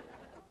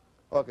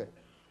 Okay.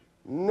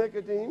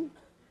 Nicotine,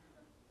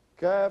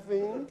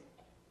 caffeine.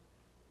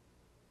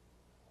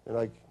 And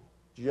did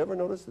you ever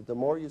notice that the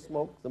more you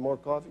smoke, the more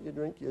coffee you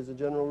drink, as a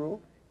general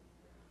rule?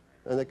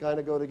 And they kind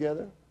of go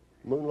together.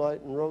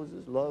 Moonlight and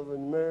roses, love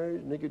and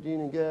marriage, nicotine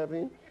and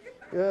caffeine.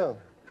 Yeah.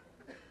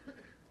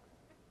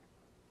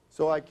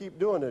 So I keep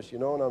doing this, you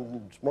know, and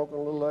I'm smoking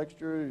a little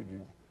extra,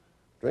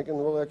 drinking a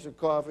little extra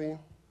coffee.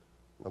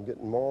 I'm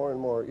getting more and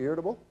more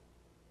irritable,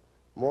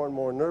 more and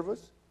more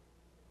nervous.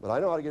 But I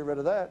know how to get rid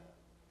of that.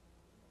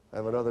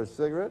 Have another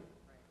cigarette,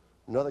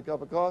 another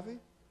cup of coffee.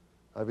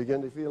 I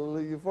begin to feel a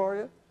little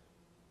euphoria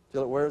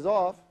till it wears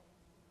off.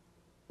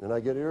 Then I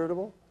get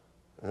irritable,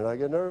 and then I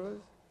get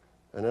nervous,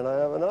 and then I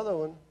have another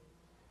one.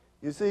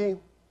 You see,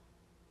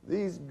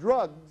 these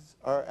drugs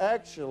are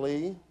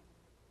actually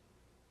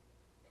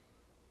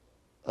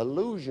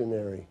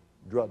illusionary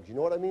drugs. You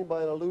know what I mean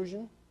by an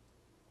illusion?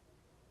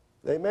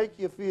 They make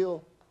you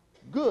feel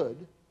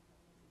good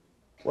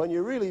when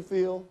you really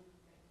feel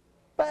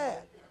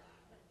bad.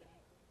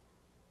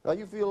 Now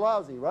you feel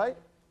lousy, right?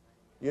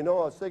 You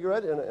know a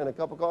cigarette and a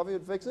cup of coffee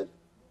would fix it?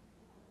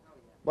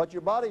 But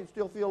your body would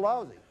still feel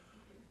lousy.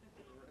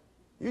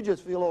 You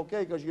just feel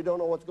okay because you don't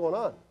know what's going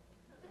on.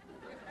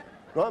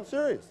 No, I'm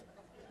serious.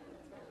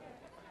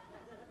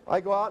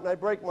 I go out and I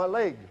break my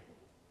leg.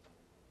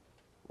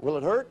 Will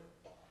it hurt?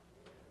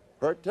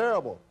 Hurt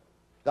terrible.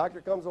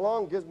 Doctor comes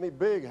along, gives me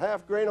big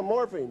half grain of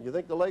morphine. You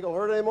think the leg will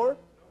hurt anymore?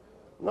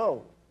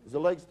 No. Is the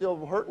leg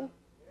still hurting?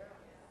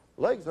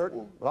 Leg's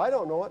hurting, but I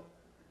don't know it.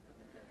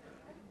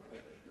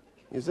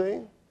 You see?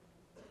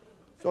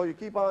 So you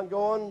keep on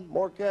going,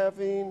 more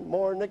caffeine,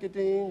 more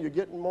nicotine, you're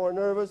getting more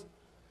nervous.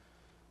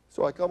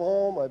 So I come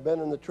home, I've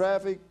been in the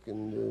traffic,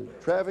 and the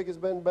traffic has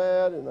been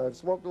bad, and I've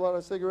smoked a lot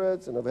of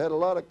cigarettes, and I've had a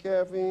lot of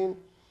caffeine.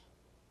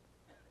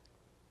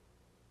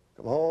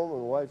 Come home,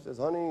 and the wife says,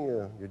 honey,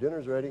 your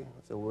dinner's ready.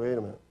 I said, wait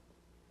a minute,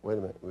 wait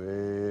a minute, wait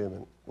a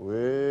minute,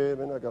 wait a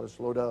minute, I got to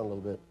slow down a little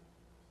bit.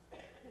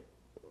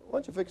 Why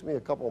don't you fix me a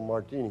couple of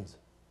martinis?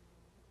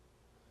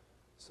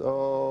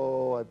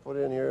 So I put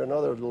in here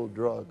another little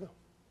drug.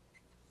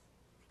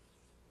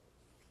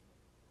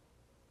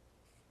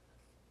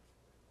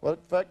 What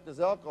effect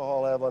does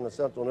alcohol have on the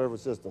central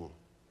nervous system?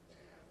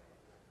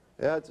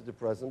 Yeah, it's a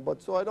depressant,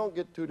 but so I don't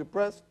get too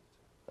depressed,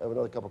 I have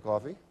another cup of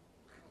coffee.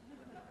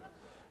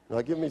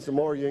 Now give me some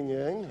more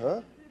yin-yang,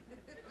 huh?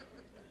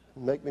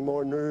 Make me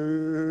more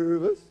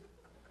nervous.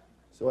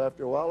 So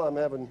after a while, I'm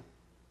having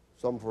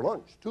some for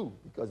lunch, too,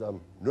 because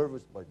I'm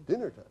nervous by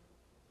dinner time.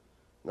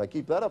 And I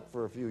keep that up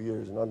for a few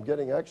years, and I'm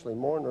getting actually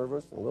more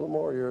nervous, and a little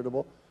more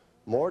irritable,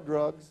 more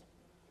drugs.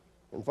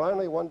 And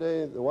finally, one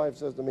day, the wife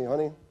says to me,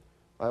 honey,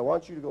 I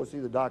want you to go see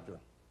the doctor.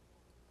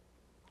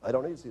 I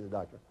don't need to see the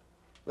doctor.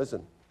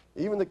 Listen,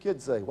 even the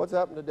kids say, what's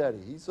happened to Daddy?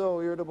 He's so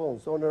irritable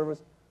and so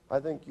nervous. I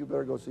think you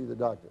better go see the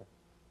doctor.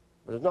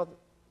 But there's nothing.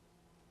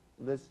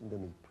 Listen to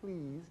me.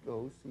 Please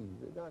go see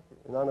the doctor.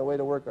 And on the way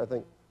to work, I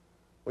think,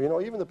 well, you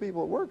know, even the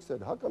people at work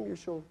said, how come you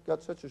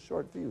got such a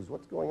short fuse?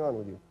 What's going on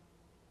with you?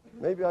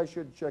 Maybe I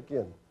should check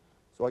in.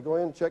 So I go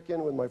in, check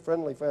in with my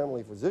friendly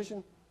family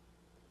physician.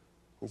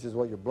 He says,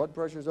 well, your blood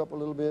pressure's up a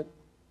little bit.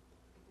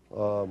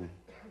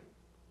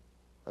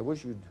 I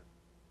wish you'd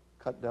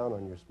cut down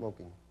on your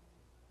smoking.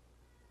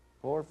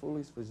 Poor,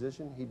 foolish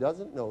physician. He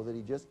doesn't know that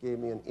he just gave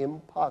me an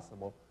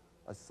impossible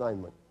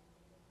assignment.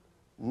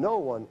 No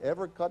one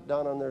ever cut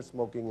down on their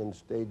smoking and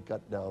stayed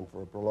cut down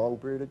for a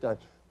prolonged period of time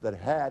that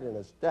had an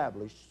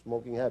established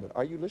smoking habit.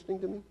 Are you listening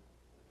to me?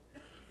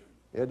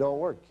 It don't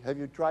work. Have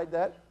you tried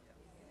that?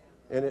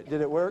 And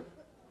did it work?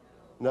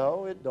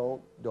 No, it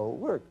don't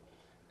work.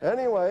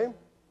 Anyway,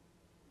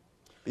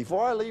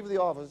 before I leave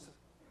the office,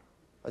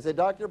 I say,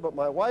 doctor, but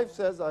my wife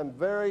says I'm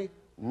very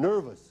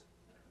nervous.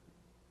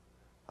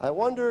 I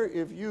wonder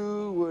if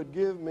you would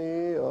give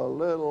me a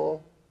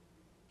little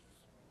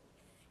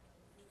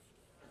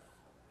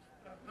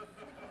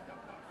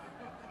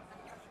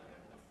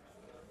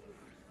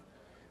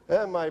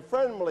and my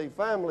friendly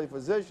family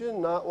physician,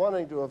 not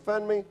wanting to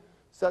offend me,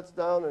 sits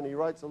down and he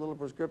writes a little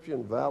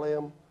prescription,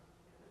 Valium,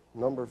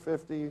 number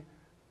 50,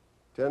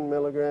 10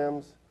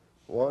 milligrams,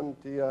 1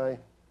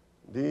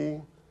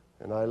 TID,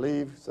 and I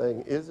leave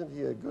saying, isn't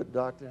he a good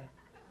doctor?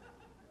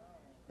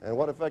 And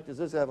what effect does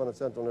this have on the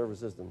central nervous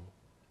system?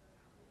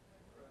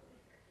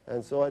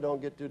 And so I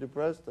don't get too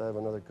depressed. I have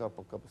another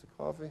couple cups of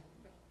coffee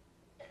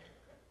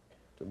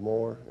to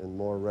more and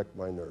more wreck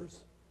my nerves.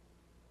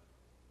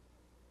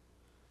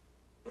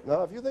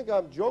 Now, if you think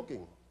I'm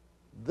joking,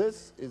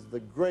 this is the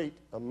great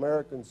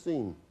American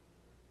scene.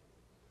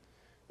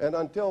 And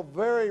until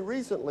very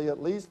recently,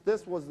 at least,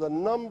 this was the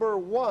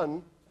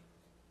 #1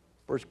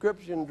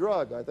 prescription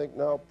drug. I think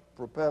now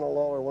propanolol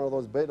or one of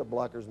those beta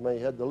blockers may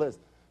head the list.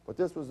 But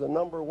this was the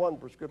 #1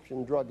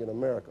 prescription drug in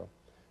America.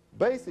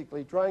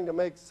 Basically trying to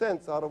make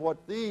sense out of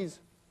what these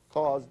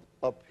caused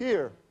up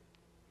here,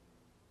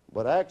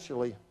 but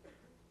actually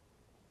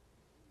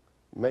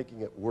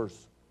making it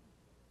worse.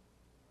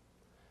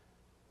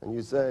 And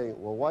you say,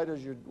 well,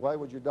 why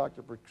would your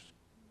doctor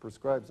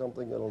prescribe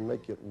something that'll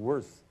make it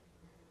worse?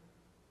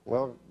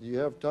 Well, do you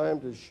have time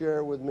to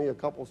share with me a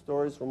couple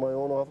stories from my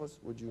own office?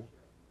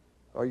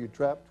 Are you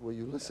trapped? Will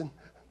you listen?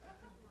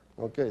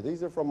 Okay,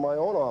 these are from my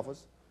own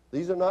office.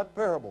 These are not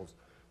parables.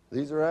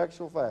 These are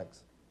actual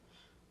facts.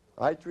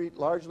 I treat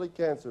largely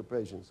cancer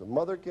patients. A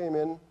mother came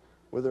in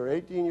with her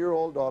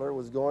 18-year-old daughter,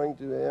 was going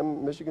to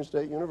Michigan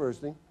State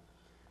University,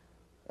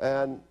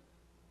 and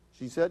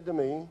she said to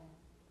me,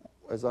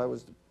 as I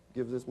was to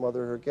give this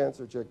mother her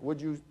cancer check,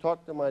 would you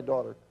talk to my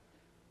daughter?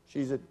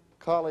 She's at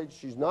college,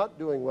 she's not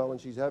doing well,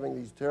 and she's having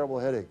these terrible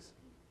headaches.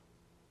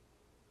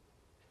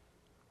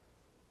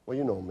 Well,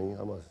 you know me,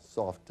 I'm a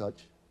soft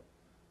touch.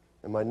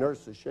 And my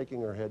nurse is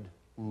shaking her head,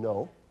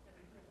 no.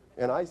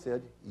 And I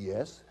said,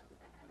 yes.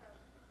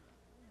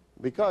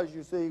 Because,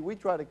 you see, we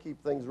try to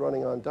keep things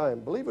running on time.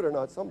 Believe it or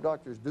not, some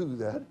doctors do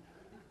that.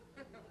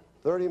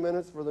 30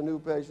 minutes for the new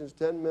patients,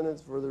 10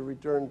 minutes for the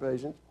return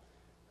patients.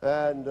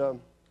 And the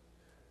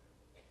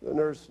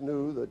nurse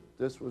knew that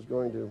this was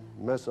going to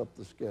mess up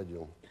the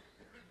schedule.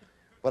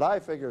 But I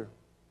figure,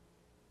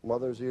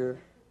 mother's here,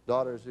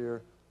 daughter's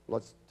here,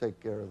 let's take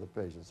care of the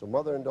patient. So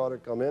mother and daughter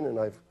come in, and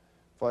I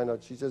find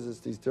out, she says, it's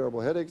these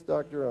terrible headaches,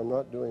 doctor, I'm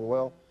not doing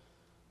well.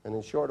 And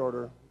in short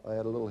order, I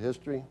had a little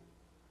history.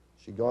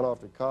 She'd gone off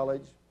to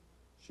college.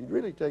 She'd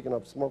really taken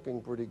up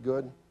smoking pretty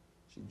good.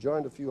 She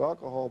joined a few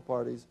alcohol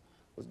parties,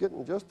 was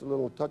getting just a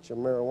little touch of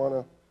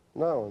marijuana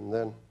now and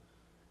then.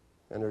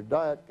 And her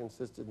diet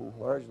consisted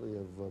largely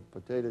of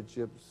potato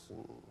chips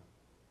and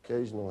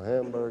occasional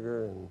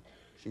hamburger, and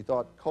she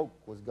thought Coke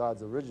was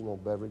God's original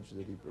beverage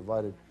that he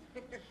provided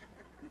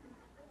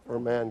for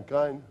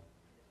mankind.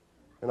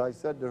 And I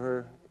said to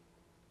her,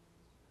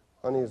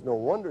 honey, it's no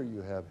wonder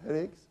you have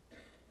headaches.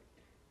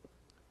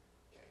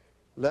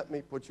 Let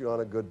me put you on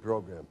a good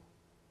program.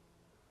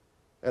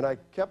 And I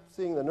kept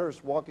seeing the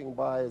nurse walking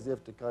by as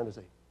if to kind of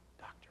say,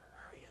 doctor,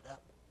 hurry it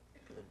up.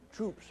 The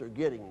troops are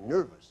getting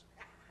nervous.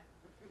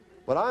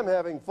 But I'm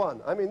having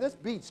fun. I mean, this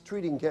beats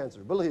treating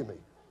cancer, believe me.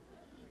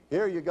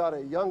 Here you got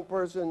a young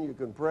person, you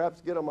can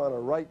perhaps get them on a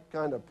right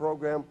kind of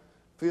program,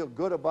 feel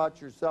good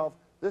about yourself.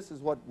 This is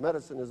what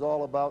medicine is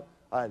all about.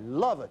 I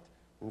love it.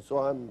 And so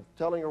I'm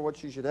telling her what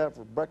she should have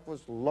for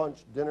breakfast, lunch,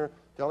 dinner,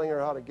 telling her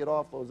how to get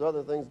off those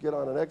other things, get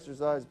on an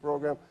exercise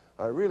program.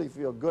 I really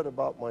feel good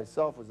about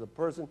myself as a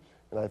person,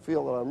 and I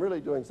feel that I'm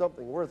really doing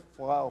something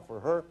worthwhile for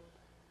her.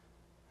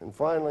 And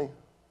finally,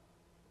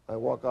 I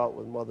walk out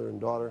with mother and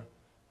daughter,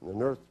 and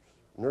the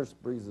nurse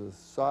breathes a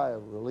sigh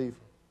of relief.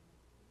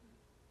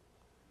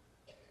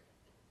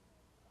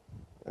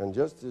 And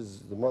just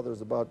as the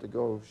mother's about to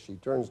go, she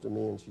turns to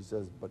me and she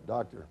says, but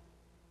doctor,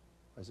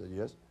 I said,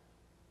 yes?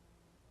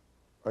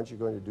 Aren't you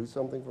going to do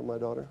something for my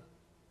daughter?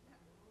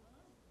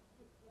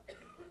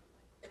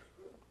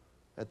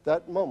 At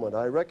that moment,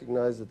 I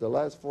recognized that the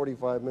last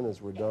 45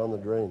 minutes were down the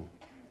drain.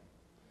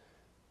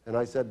 And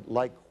I said,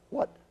 like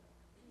what?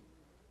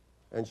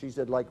 And she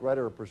said, like write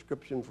her a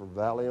prescription for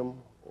Valium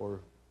or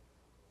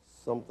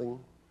something.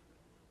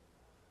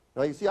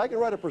 Now, you see, I can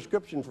write a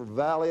prescription for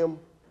Valium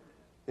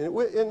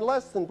in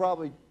less than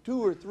probably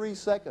 2 or 3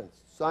 seconds,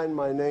 sign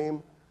my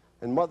name,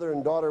 and mother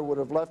and daughter would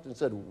have left and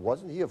said,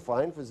 wasn't he a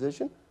fine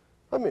physician?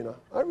 I mean,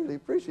 I really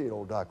appreciate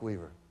old Doc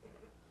Weaver.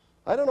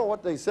 I don't know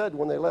what they said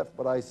when they left,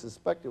 but I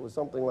suspect it was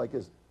something like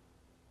this.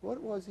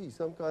 What was he,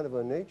 some kind of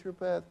a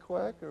naturopath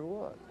quack or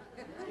what?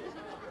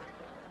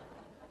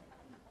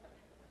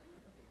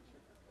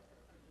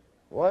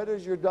 Why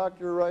does your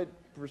doctor write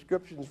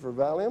prescriptions for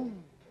Valium?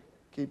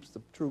 Keeps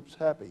the troops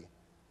happy.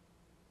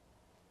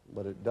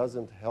 But it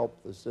doesn't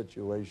help the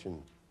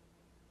situation.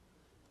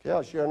 Okay,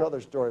 I'll share another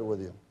story with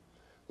you.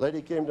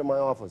 Lady came to my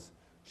office.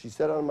 She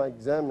sat on my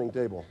examining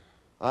table,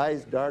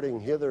 eyes darting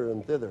hither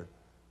and thither.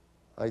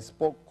 I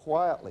spoke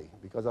quietly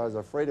because I was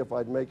afraid if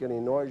I'd make any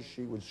noise,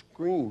 she would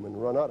scream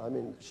and run out. I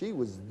mean, she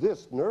was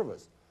this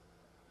nervous.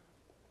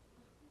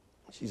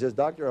 She says,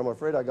 doctor, I'm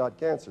afraid I got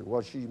cancer.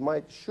 Well, she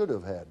should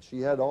have had.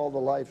 She had all the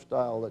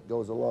lifestyle that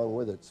goes along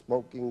with it,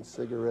 smoking,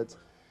 cigarettes,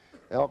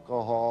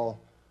 alcohol.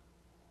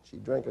 She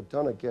drank a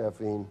ton of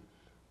caffeine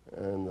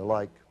and the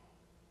like.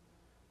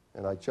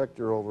 And I checked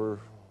her over,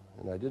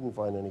 and I didn't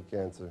find any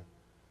cancer.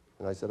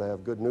 And I said, I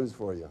have good news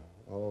for you.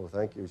 Oh,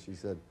 thank you, she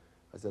said.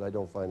 I said, I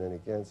don't find any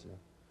cancer.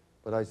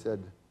 But I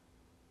said,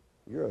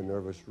 you're a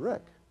nervous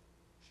wreck.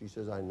 She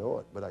says, I know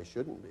it, but I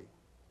shouldn't be.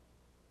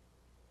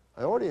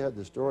 I already had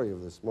the story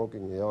of the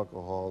smoking, the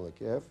alcohol, the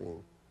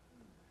caffeine.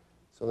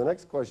 So the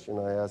next question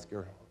I asked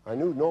her, I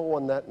knew no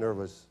one that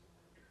nervous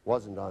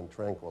wasn't on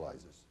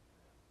tranquilizers.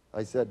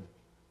 I said,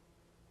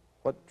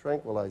 what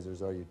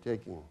tranquilizers are you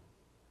taking?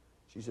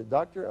 She said,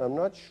 Doctor, I'm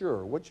not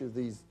sure which of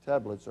these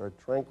tablets are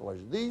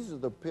tranquilizers. These are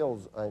the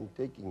pills I'm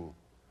taking.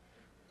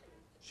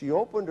 She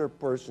opened her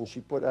purse and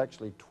she put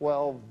actually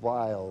 12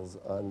 vials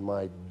on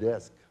my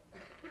desk.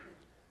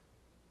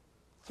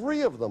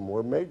 3 of them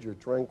were major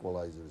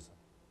tranquilizers.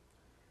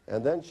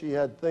 And then she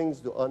had things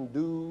to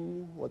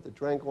undo what the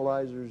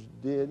tranquilizers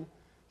did.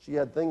 She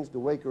had things to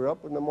wake her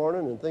up in the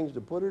morning and things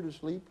to put her to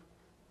sleep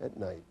at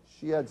night.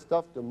 She had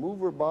stuff to move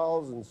her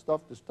bowels and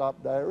stuff to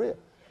stop diarrhea.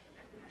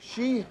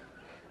 She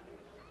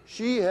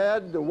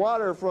had the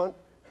waterfront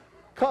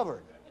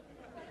covered.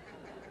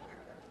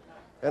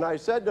 And I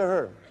said to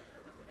her,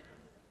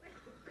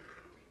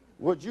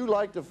 would you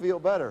like to feel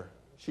better?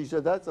 She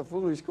said, that's a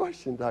foolish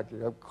question,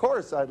 doctor. Of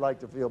course I'd like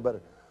to feel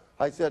better.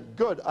 I said,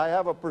 good, I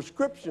have a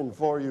prescription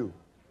for you.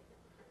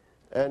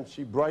 And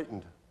she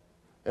brightened.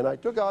 And I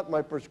took out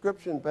my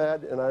prescription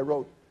pad and I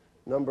wrote,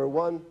 number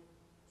 1,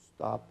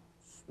 stop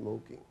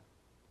smoking.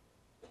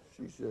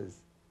 She says,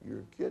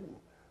 you're kidding.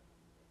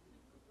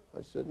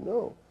 I said,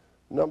 no.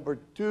 Number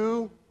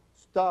 2,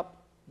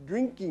 stop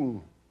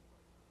drinking.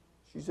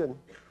 She said,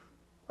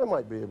 I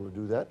might be able to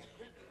do that.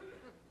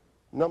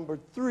 Number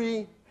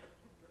 3,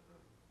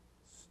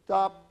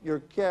 stop your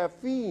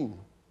caffeine.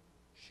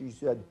 She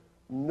said,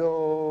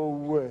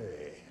 no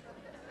way.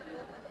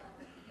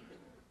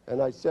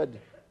 And I said,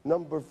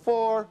 number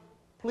 4,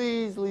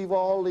 please leave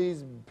all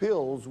these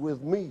pills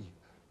with me.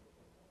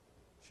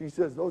 She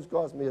says, those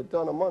cost me a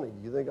ton of money.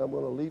 You think I'm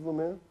going to leave them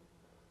here?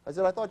 I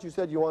said, I thought you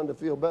said you wanted to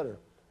feel better.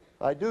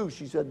 I do,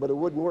 she said, but it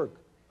wouldn't work.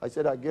 I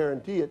said, I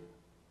guarantee it.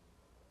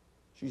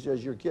 She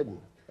says, you're kidding.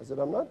 I said,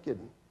 I'm not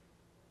kidding.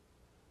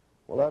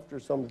 Well, after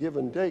some give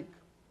and take,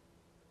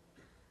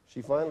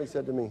 she finally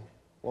said to me,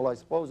 well, I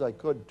suppose I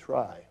could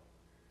try.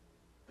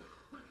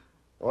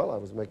 Well, I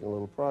was making a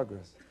little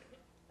progress.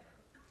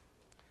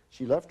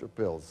 She left her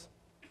pills.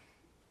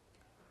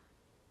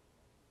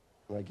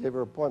 And I gave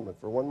her an appointment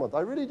for 1 month.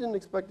 I really didn't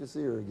expect to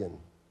see her again.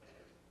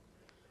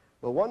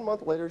 But 1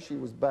 month later, she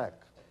was back.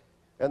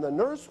 And the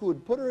nurse who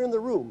had put her in the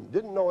room,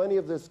 didn't know any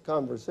of this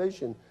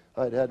conversation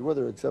I'd had with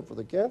her except for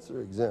the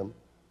cancer exam,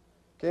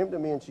 came to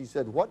me and she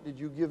said, what did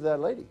you give that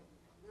lady?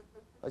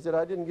 I said,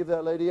 I didn't give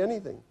that lady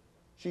anything.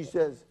 She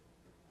says,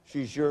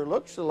 she sure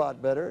looks a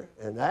lot better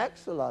and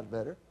acts a lot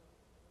better.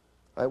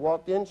 I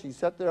walked in, she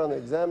sat there on the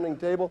examining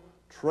table,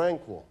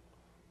 tranquil,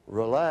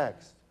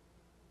 relaxed,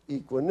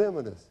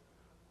 equanimous,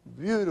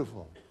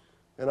 beautiful.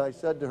 And I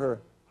said to her,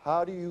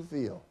 how do you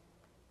feel?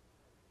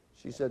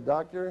 She said,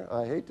 Doctor,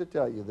 I hate to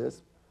tell you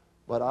this,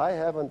 but I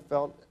haven't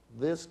felt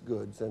this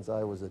good since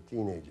I was a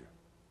teenager.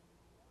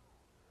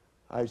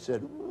 I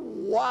said,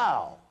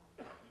 wow,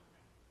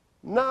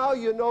 now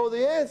you know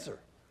the answer.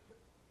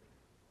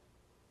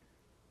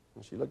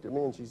 And she looked at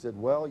me and she said,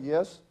 well,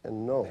 yes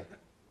and no.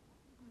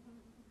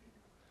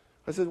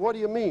 I said, what do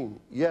you mean,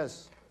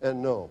 yes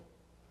and no?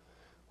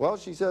 Well,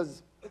 she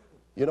says,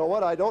 you know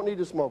what, I don't need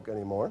to smoke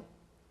anymore.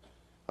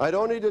 I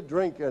don't need to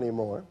drink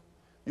anymore.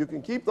 You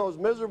can keep those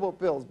miserable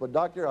pills, but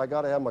doctor, I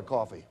got to have my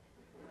coffee.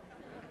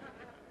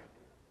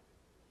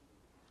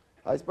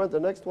 I spent the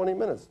next 20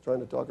 minutes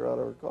trying to talk her out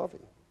of her coffee.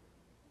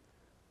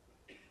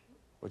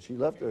 But she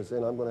left there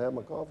saying, I'm going to have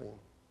my coffee.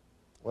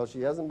 Well,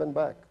 she hasn't been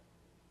back.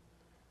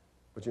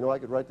 But you know I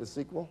could write the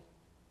sequel?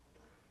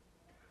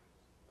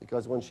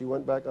 Because when she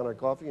went back on her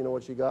coffee, you know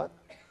what she got?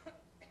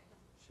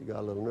 She got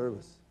a little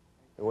nervous.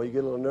 And when you get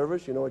a little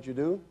nervous, you know what you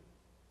do?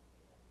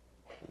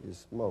 You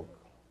smoke.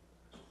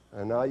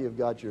 And now you've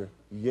got your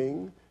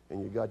yin,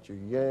 and you got your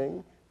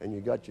yang, and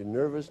you got your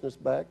nervousness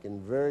back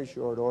in very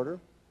short order.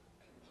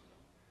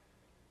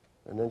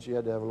 And then she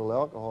had to have a little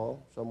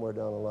alcohol somewhere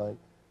down the line.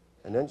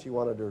 And then she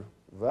wanted her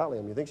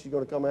Valium. You think she's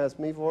going to come ask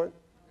me for it?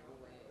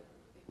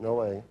 No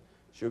way. No way.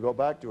 She'll go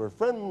back to her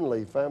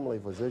friendly family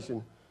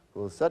physician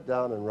who will sit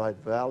down and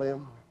write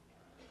Valium,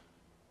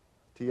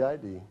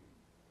 TID,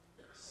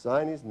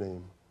 sign his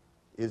name.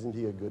 Isn't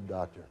he a good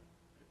doctor?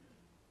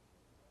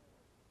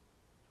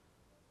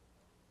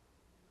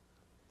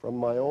 From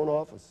my own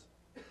office,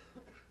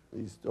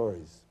 these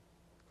stories.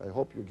 I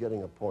hope you're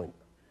getting a point.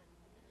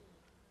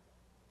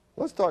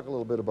 Let's talk a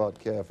little bit about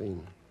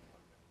caffeine.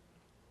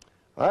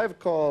 I've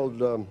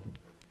called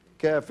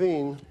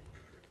caffeine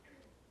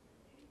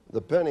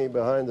the penny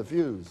behind the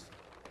fuse.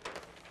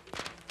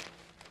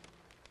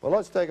 Well,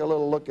 let's take a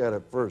little look at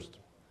it first.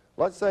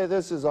 Let's say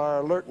this is our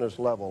alertness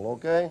level,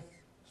 okay?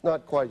 It's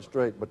not quite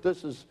straight, but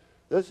this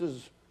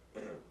is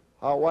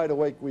how wide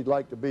awake we'd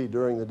like to be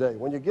during the day.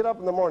 When you get up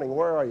in the morning,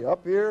 where are you?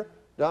 Up here,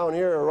 down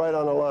here, or right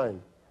on the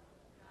line?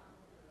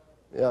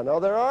 Yeah, now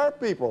there are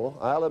people,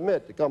 I'll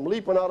admit, that come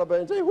leaping out of bed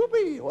and say,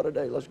 whoopee, what a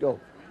day, let's go.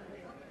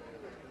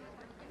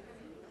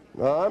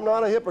 Now, I'm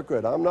not a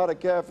hypocrite. I'm not a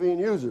caffeine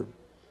user.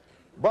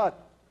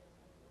 But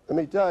let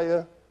me tell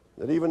you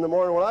that even in the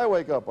morning when I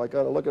wake up, I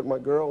kind of look at my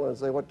girl and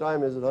say, what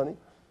time is it, honey?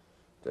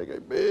 Take a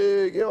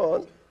big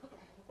yawn.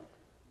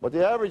 But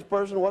the average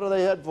person, what do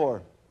they head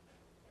for?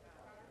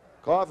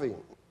 Coffee,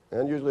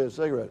 and usually a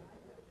cigarette.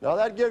 Now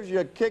that gives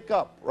you a kick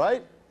up,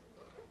 right?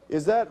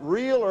 Is that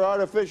real or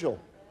artificial?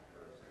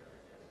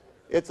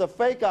 It's a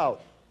fake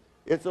out.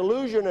 It's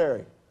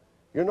illusionary.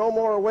 You're no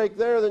more awake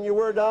there than you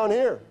were down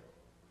here.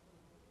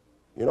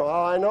 You know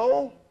how I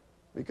know?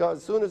 Because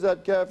as soon as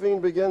that caffeine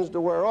begins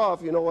to wear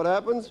off, you know what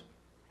happens?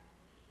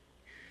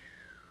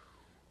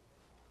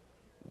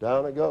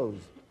 Down it goes.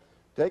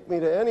 Take me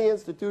to any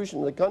institution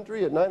in the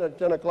country at 9 or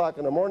 10 o'clock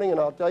in the morning and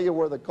I'll tell you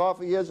where the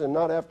coffee is and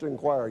not have to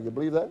inquire. You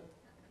believe that?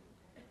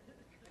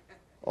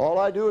 All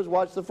I do is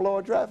watch the flow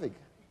of traffic.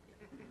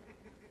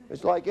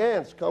 It's like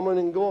ants coming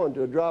and going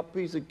to a drop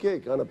piece of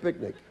cake on a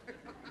picnic.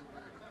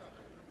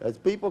 As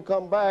people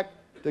come back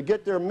to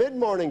get their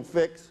mid-morning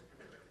fix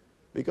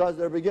because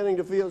they're beginning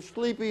to feel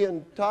sleepy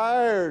and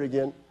tired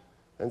again,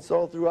 and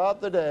so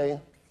throughout the day,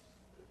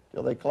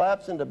 till they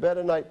collapse into bed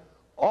at night,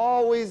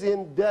 always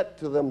in debt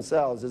to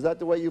themselves. Is that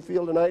the way you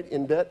feel tonight,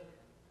 in debt?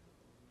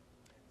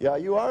 Yeah,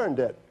 you are in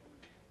debt.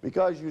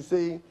 Because you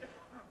see,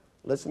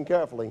 listen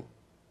carefully,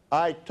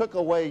 I took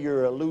away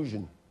your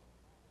illusion.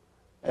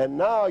 And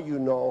now you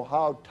know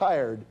how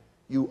tired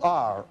you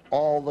are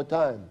all the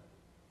time.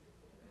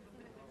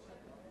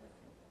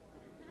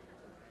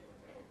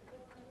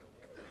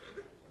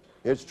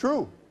 It's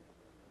true.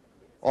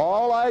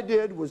 All I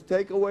did was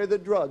take away the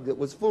drug that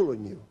was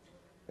fooling you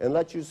and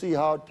let you see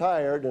how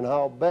tired and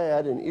how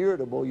bad and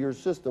irritable your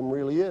system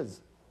really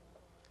is.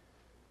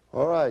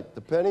 All right,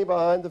 the penny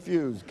behind the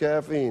fuse,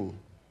 caffeine.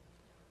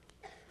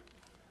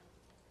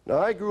 Now,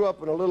 I grew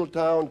up in a little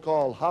town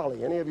called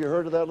Holly. Any of you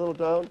heard of that little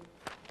town?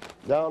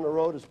 Down the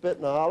road of Spit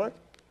and a Holler?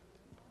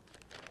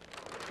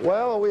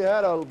 Well, we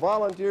had a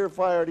volunteer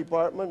fire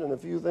department and a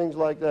few things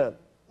like that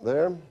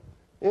there.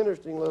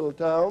 Interesting little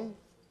town.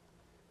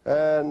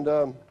 And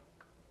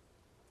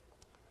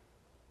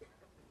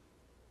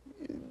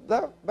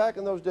back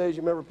in those days,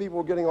 you remember people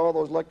were getting all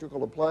those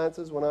electrical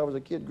appliances when I was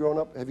a kid growing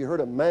up. Have you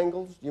heard of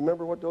mangles? Do you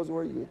remember what those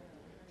were? You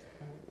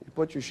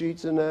put your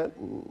sheets in that,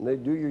 and they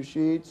do your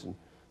sheets. And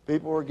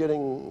people were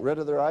getting rid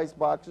of their ice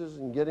boxes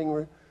and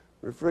getting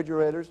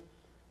refrigerators.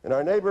 And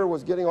our neighbor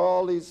was getting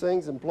all these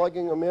things and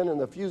plugging them in, and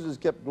the fuses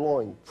kept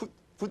glowing. Foot,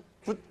 foot,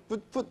 foot,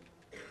 foot, foot.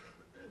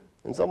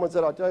 And someone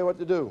said, I'll tell you what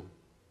to do.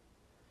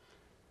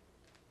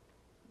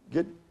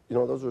 Get, you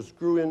know, those are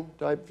screw-in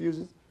type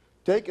fuses.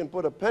 Take and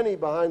put a penny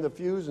behind the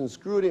fuse and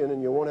screw it in,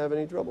 and you won't have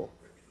any trouble.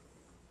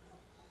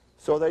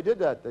 So they did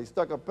that. They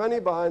stuck a penny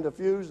behind the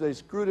fuse, they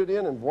screwed it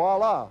in, and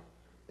voila,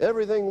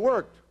 everything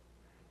worked.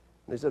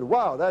 And they said,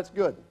 wow, that's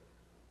good.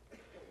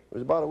 It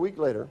was about a week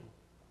later,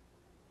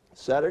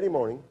 Saturday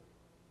morning,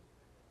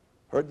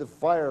 heard the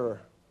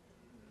fire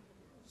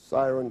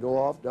siren go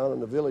off down in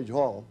the village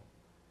hall.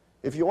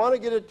 If you want to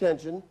get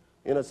attention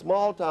in a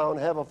small town,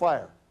 have a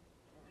fire.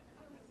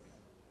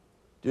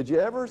 Did you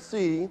ever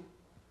see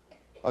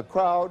a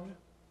crowd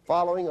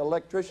following an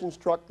electrician's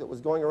truck that was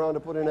going around to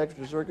put in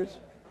extra circuits?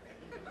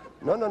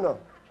 No, no, no.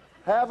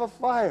 Have a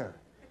fire,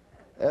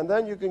 and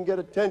then you can get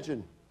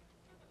attention.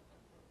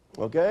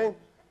 Okay?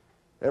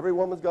 Every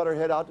woman's got her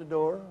head out the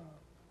door.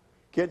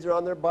 Kids are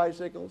on their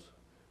bicycles,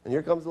 and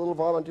here comes the little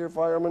volunteer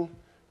firemen.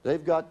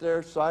 They've got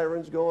their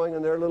sirens going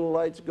and their little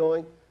lights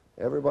going.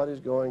 Everybody's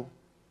going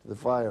to the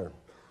fire.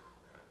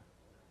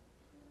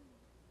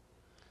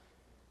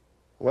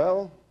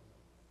 Well,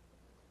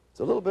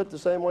 it's a little bit the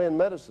same way in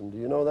medicine. Do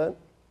you know that?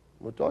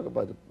 We'll talk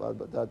about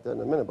that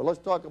in a minute. But let's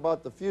talk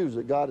about the fuse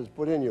that God has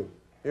put in you.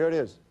 Here it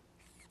is.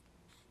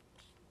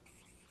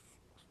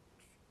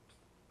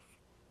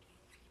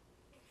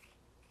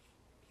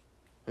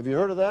 Have you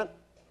heard of that?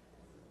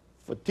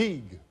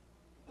 Fatigue.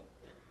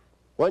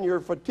 When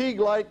your fatigue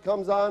light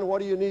comes on, what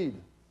do you need?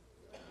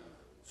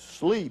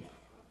 Sleep.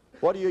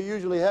 What do you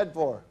usually head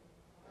for?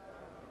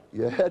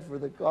 You head for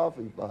the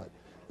coffee pot.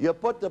 You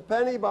put the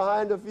penny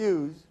behind the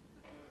fuse,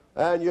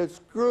 and you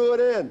screw it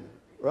in,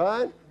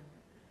 right?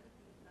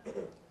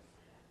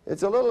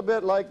 It's a little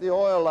bit like the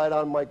oil light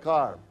on my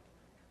car.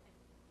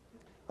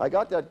 I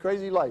got that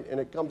crazy light, and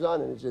it comes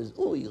on, and it says,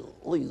 oil,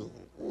 oil,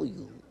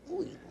 oil,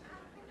 oil.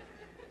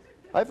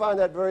 I find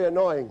that very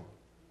annoying.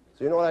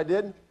 So you know what I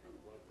did?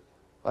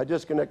 I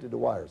disconnected the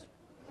wires.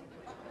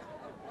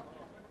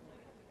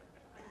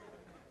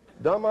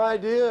 Dumb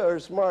idea or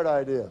smart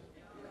idea?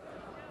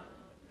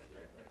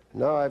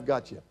 Now I've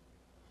got you.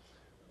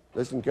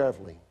 Listen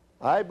carefully.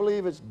 I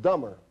believe it's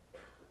dumber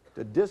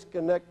to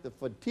disconnect the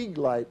fatigue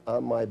light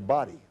on my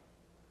body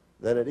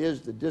than it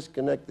is to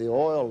disconnect the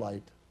oil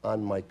light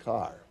on my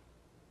car.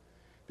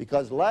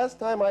 Because last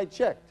time I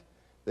checked,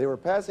 they were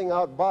passing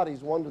out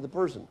bodies one to the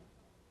person.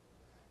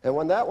 And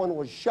when that one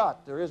was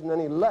shot, there isn't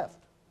any left.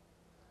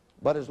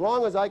 But as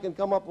long as I can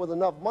come up with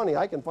enough money,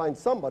 I can find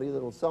somebody that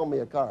will sell me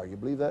a car. You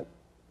believe that?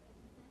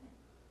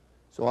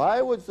 So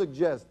I would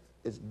suggest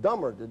it's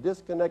dumber to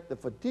disconnect the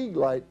fatigue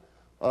light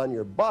on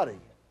your body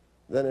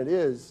than it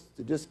is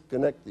to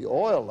disconnect the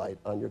oil light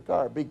on your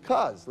car.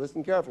 Because,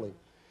 listen carefully,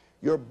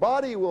 your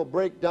body will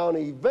break down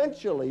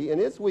eventually in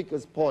its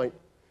weakest point,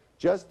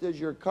 just as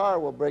your car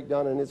will break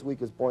down in its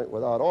weakest point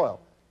without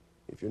oil,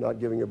 if you're not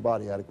giving your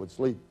body adequate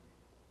sleep.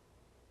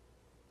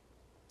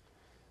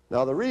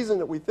 Now, the reason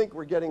that we think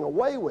we're getting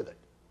away with it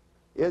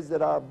is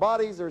that our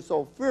bodies are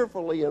so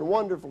fearfully and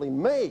wonderfully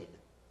made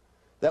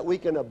that we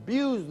can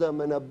abuse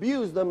them,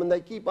 and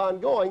they keep on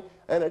going,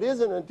 and it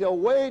isn't until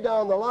way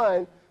down the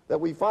line that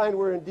we find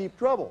we're in deep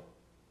trouble.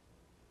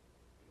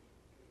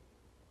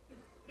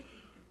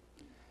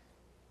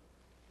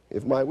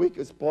 If my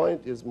weakest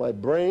point is my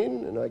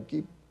brain, and I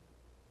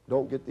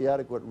don't get the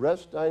adequate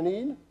rest I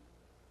need,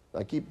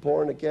 I keep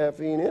pouring the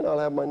caffeine in, I'll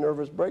have my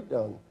nervous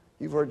breakdown.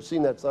 You've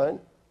seen that sign.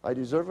 I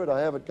deserve it,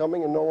 I have it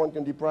coming, and no one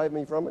can deprive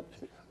me from it.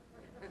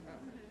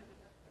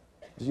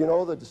 Do you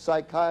know that the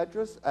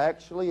psychiatrists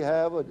actually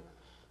have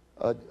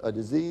a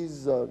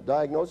disease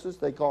diagnosis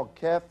they call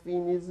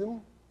caffeineism?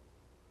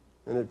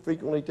 And it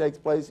frequently takes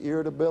place: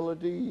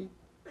 irritability,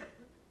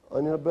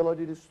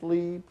 inability to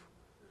sleep,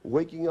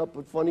 waking up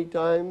at funny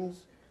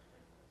times,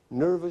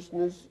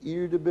 nervousness,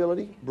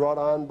 irritability, brought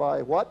on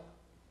by what?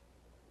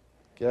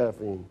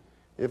 Caffeine.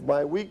 If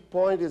my weak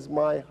point is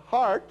my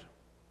heart,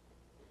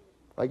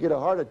 I get a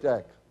heart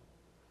attack.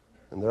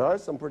 And there are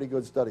some pretty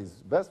good studies.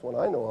 The best one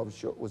I know of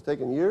was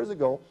taken years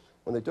ago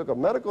when they took a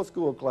medical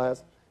school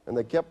class and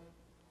they kept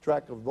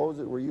track of those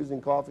that were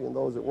using coffee and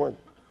those that weren't.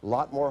 A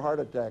lot more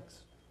heart attacks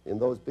in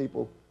those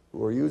people who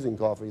were using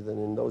coffee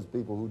than in those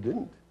people who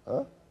didn't.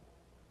 Huh?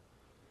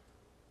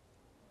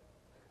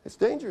 It's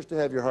dangerous to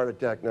have your heart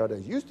attack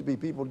nowadays. Used to be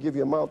people would give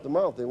you a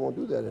mouth-to-mouth. They won't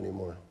do that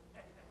anymore.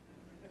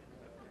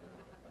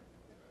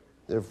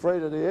 They're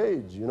afraid of the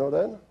age, you know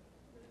that?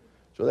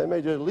 So they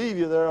may just leave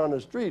you there on the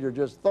street or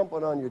just thump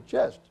it on your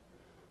chest,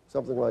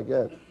 something like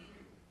that.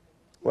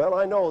 Well,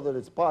 I know that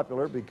it's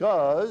popular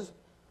because,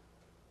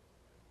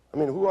 I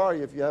mean, who are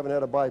you if you haven't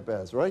had a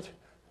bypass, right?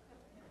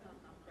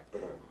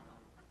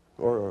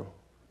 Or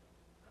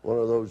one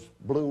of those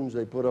balloons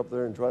they put up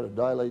there and try to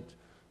dilate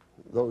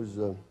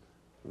those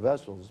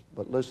vessels.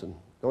 But listen,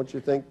 don't you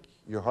think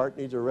your heart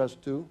needs a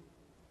rest too?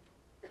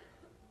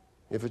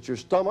 If it's your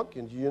stomach,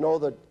 and you know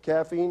that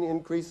caffeine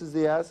increases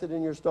the acid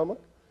in your stomach,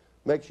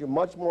 makes you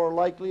much more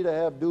likely to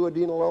have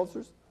duodenal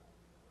ulcers,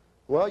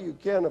 well, you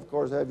can, of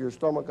course, have your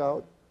stomach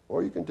out,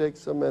 or you can take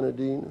some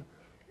Menadine,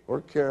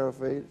 or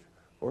Carafate,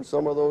 or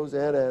some of those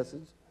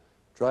antacids.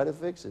 Try to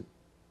fix it.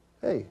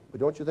 Hey, but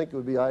don't you think it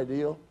would be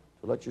ideal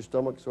to let your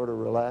stomach sort of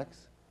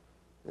relax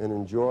and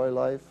enjoy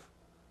life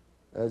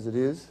as it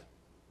is?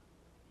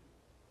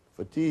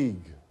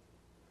 Fatigue.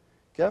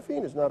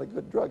 Caffeine is not a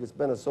good drug. It's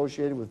been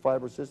associated with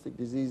fibrocystic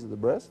disease of the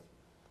breast.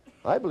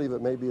 I believe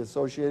it may be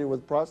associated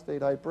with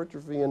prostate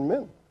hypertrophy in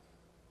men.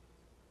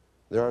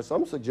 There are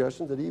some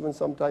suggestions that even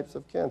some types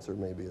of cancer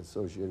may be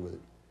associated with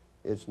it.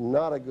 It's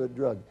not a good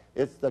drug.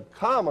 It's the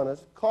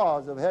commonest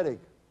cause of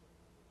headache.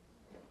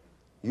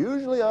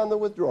 Usually on the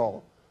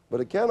withdrawal,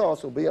 but it can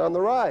also be on the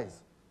rise.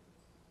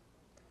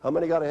 How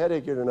many got a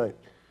headache here tonight?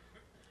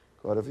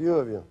 Quite a few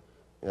of you.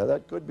 Yeah,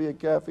 that could be a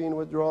caffeine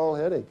withdrawal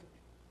headache.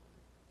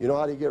 You know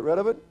how do you get rid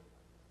of it?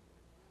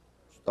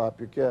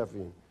 Stop your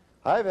caffeine.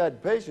 I've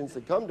had patients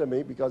that come to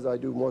me because I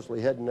do mostly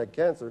head and neck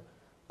cancer.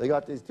 They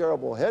got these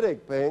terrible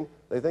headache pain.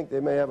 They think they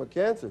may have a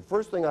cancer.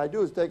 First thing I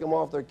do is take them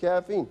off their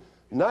caffeine.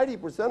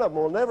 90% of them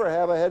will never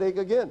have a headache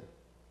again.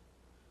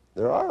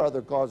 There are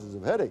other causes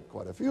of headache,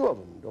 quite a few of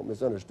them. Don't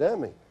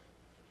misunderstand me.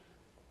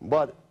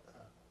 But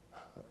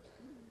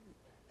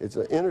it's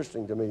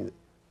interesting to me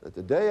that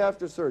the day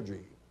after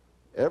surgery,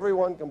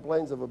 everyone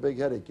complains of a big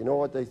headache. You know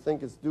what they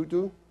think it's due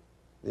to?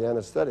 The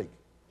anesthetic.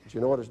 But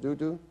you know what it's due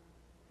to?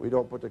 We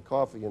don't put the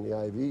coffee in the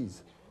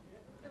IVs.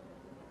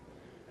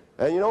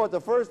 And you know what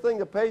the first thing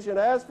the patient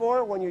asks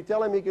for when you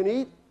tell him he can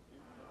eat?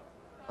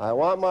 I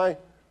want my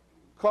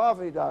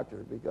coffee, doctor,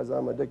 because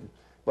I'm addicted.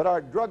 But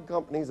our drug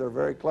companies are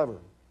very clever.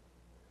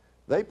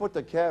 They put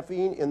the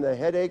caffeine in the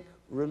headache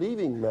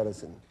relieving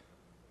medicine.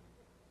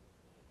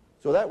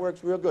 So that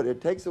works real good. It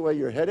takes away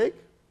your headache.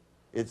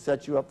 It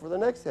sets you up for the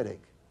next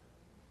headache.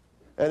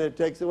 And it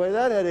takes away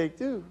that headache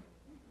too.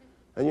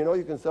 And you know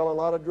you can sell a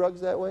lot of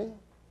drugs that way.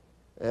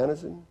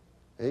 Anacin,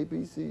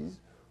 APCs,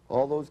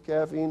 all those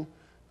caffeine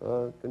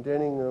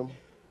containing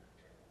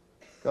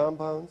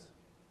compounds.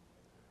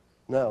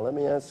 Now, let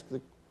me ask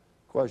the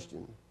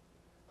question.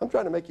 I'm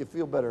trying to make you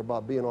feel better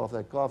about being off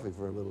that coffee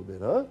for a little bit,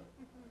 huh?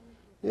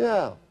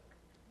 Yeah.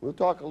 We'll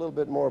talk a little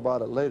bit more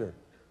about it later.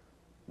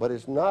 But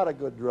it's not a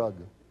good drug.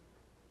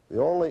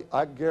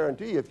 I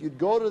guarantee you, if you'd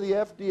go to the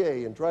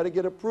FDA and try to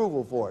get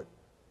approval for it,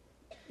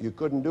 you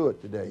couldn't do it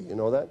today. You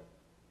know that?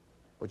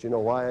 But you know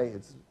why?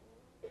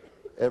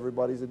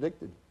 Everybody's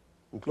addicted,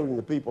 including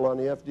the people on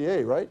the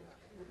FDA, right?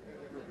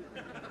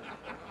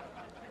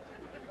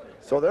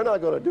 So they're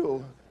not going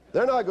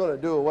to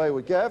do away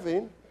with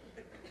caffeine.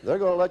 They're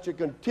going to let you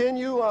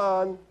continue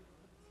on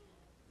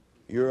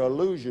your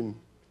illusion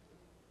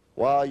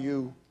while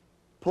you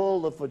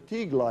pull the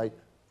fatigue light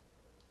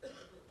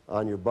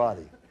on your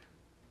body.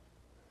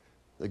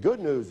 The good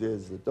news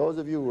is that those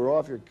of you who are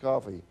off your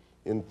coffee,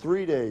 in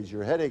 3 days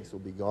your headaches will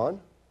be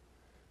gone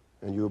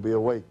and you'll be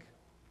awake.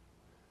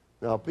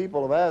 Now,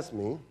 people have asked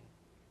me,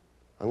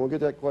 I won't get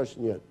that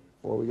question yet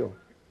before we go.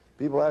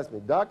 People ask me,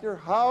 doctor,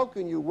 how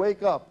can you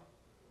wake up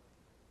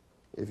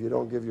if you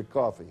don't give your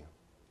coffee?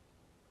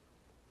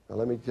 Now,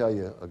 let me tell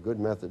you a good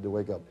method to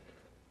wake up.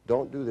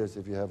 Don't do this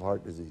if you have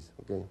heart disease,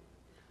 okay?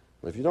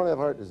 But if you don't have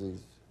heart disease,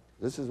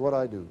 This is what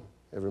I do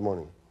every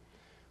morning.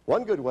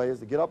 One good way is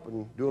to get up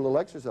and do a little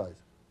exercise.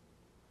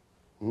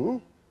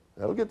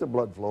 That'll get the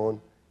blood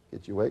flowing,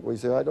 get you awake. Well, you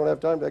say, I don't have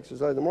time to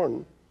exercise in the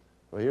morning.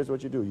 Well, here's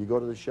what you do. You go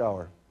to the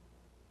shower.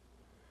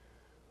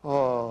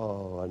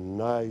 Oh, a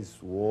nice,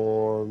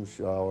 warm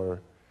shower.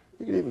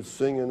 You can even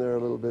sing in there a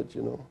little bit,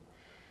 you know.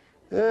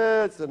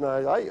 It's a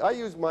nice, I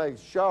use my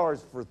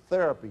showers for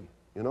therapy,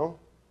 you know.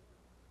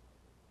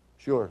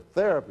 Sure,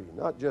 therapy,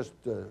 not just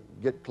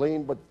get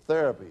clean, but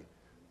therapy.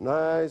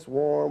 Nice,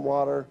 warm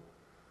water.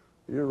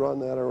 You run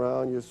that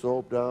around, you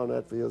soap down,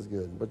 that feels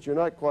good. But you're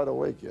not quite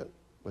awake yet.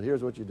 But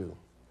here's what you do.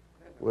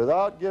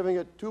 Without giving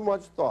it too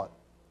much thought,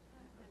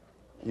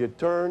 you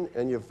turn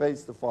and you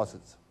face the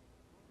faucets.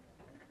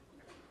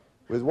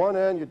 With one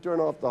hand, you turn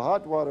off the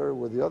hot water.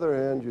 With the other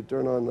hand, you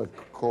turn on the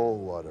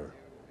cold water.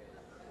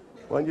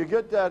 When you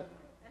get that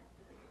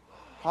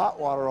hot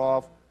water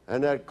off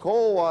and that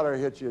cold water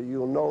hits you,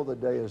 you'll know the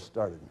day has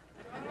started.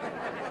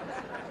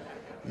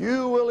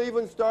 You will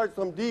even start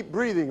some deep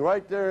breathing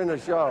right there in the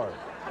shower.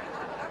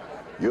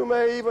 You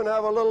may even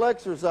have a little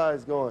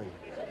exercise going.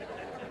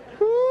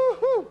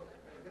 Woo-hoo.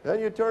 Then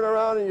you turn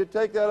around and you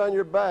take that on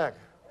your back.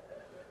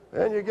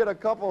 Then you get a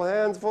couple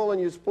hands full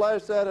and you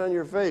splash that on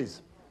your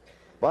face.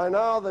 By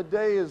now the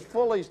day is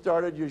fully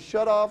started. You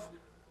shut off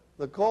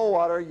the cold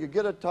water, you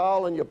get a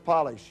towel and you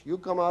polish. You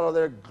come out of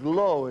there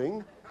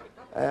glowing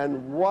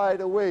and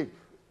wide awake.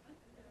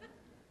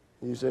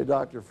 You say,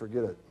 doctor,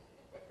 forget it.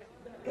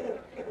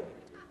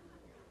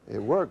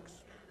 It works.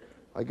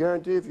 I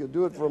guarantee if you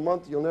do it for a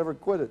month, you'll never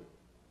quit it.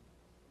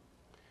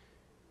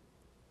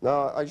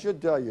 Now, I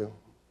should tell you,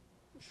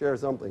 share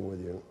something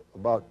with you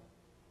about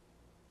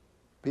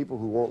people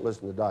who won't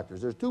listen to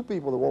doctors. There's two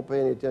people that won't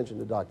pay any attention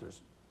to doctors.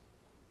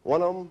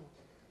 One of them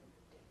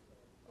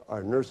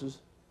are nurses.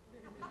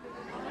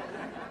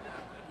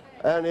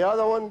 And the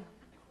other one,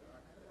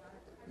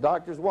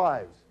 doctors'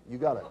 wives. You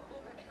got it.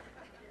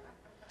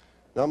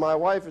 Now, my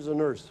wife is a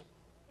nurse.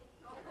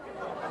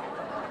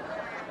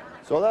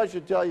 So that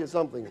should tell you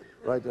something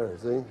right there,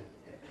 see?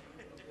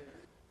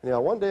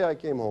 Now, one day I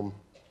came home,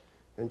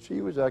 and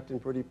she was acting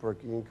pretty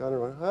perky and kind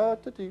of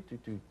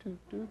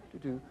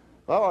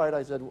all right,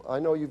 I said, I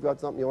know you've got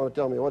something you want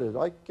to tell me. What is it?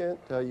 I can't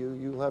tell you.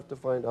 You'll have to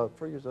find out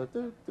for yourself.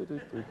 You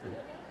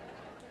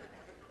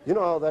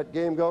know how that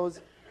game goes?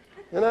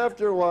 And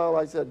after a while,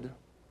 I said,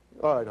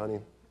 all right, honey,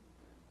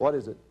 what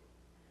is it?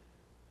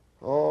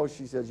 Oh,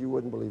 she says, you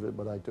wouldn't believe it,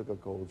 but I took a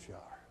cold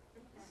shower.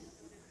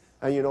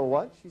 And you know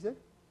what, she said?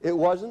 It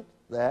wasn't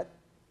that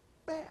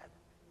bad.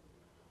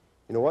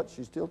 You know what?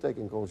 She's still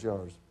taking cold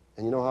showers.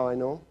 And you know how I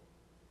know?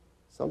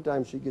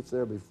 Sometimes she gets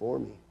there before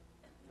me.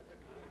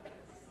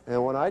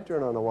 And when I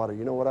turn on the water,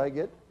 you know what I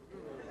get?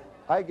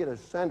 I get a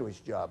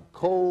sandwich job.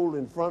 Cold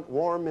in front,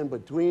 warm in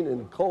between,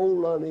 and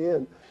cold on the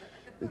end.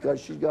 Because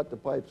she's got the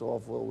pipes all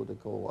full with the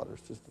cold water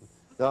system.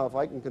 Now, if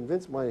I can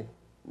convince my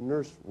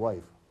nurse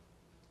wife,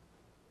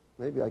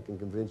 maybe I can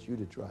convince you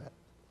to try it.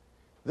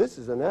 This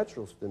is a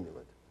natural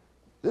stimulant.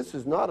 This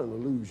is not an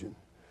illusion.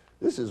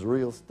 This is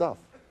real stuff.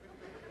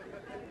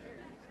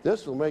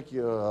 This will make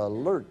you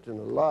alert and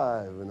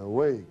alive and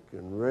awake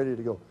and ready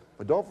to go.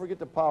 But don't forget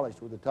to polish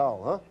with the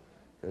towel, huh?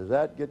 Because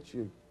that gets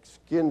your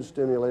skin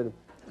stimulated.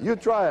 You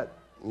try it,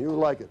 and you'll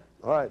like it.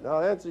 All right,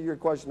 now answer your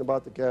question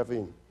about the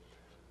caffeine.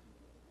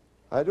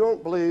 I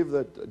don't believe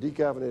that a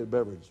decaffeinated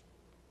beverage,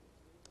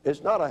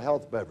 it's not a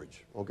health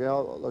beverage, okay?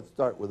 Let's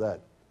start with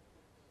that.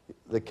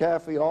 The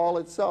caffeine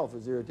itself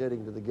is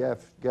irritating to the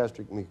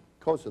gastric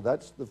mucosa.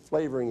 That's the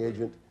flavoring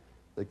agent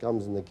that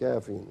comes in the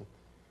caffeine.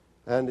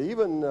 And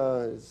even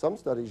some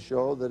studies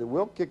show that it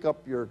will kick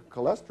up your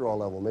cholesterol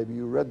level. Maybe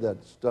you read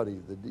that study,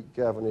 the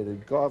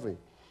decaffeinated coffee.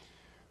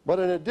 But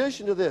in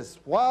addition to this,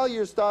 while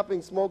you're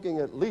stopping smoking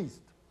at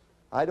least,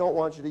 I don't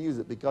want you to use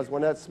it, because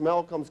when that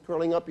smell comes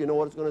curling up, you know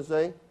what it's going to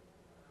say?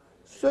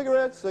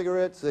 Cigarette,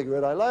 cigarette,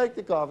 cigarette. I like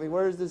the coffee.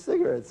 Where's the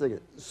cigarette,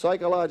 cigarette?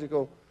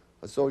 Psychological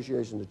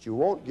association that you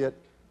won't get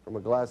from a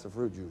glass of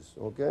fruit juice,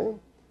 okay?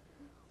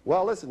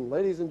 Well, listen,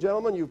 ladies and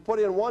gentlemen, you've put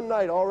in one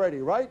night already,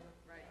 right?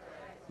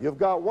 You've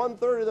got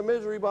 1/3 of the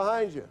misery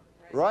behind you,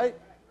 right?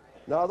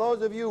 Now,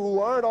 those of you who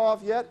aren't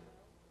off yet,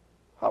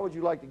 how would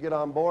you like to get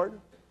on board?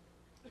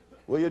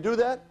 Will you do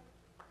that?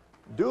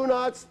 Do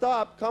not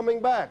stop coming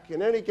back.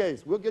 In any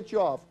case, we'll get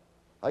you off.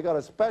 I got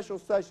a special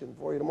session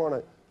for you tomorrow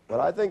night. But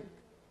I think,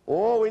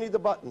 oh, we need the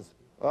buttons.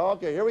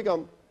 Okay, here we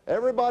come.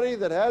 Everybody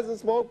that hasn't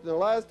smoked in the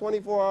last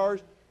 24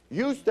 hours,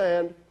 you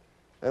stand,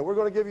 and we're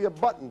going to give you a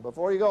button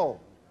before you go.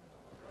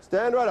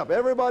 Stand right up.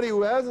 Everybody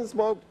who hasn't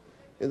smoked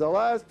in the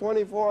last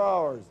 24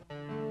 hours.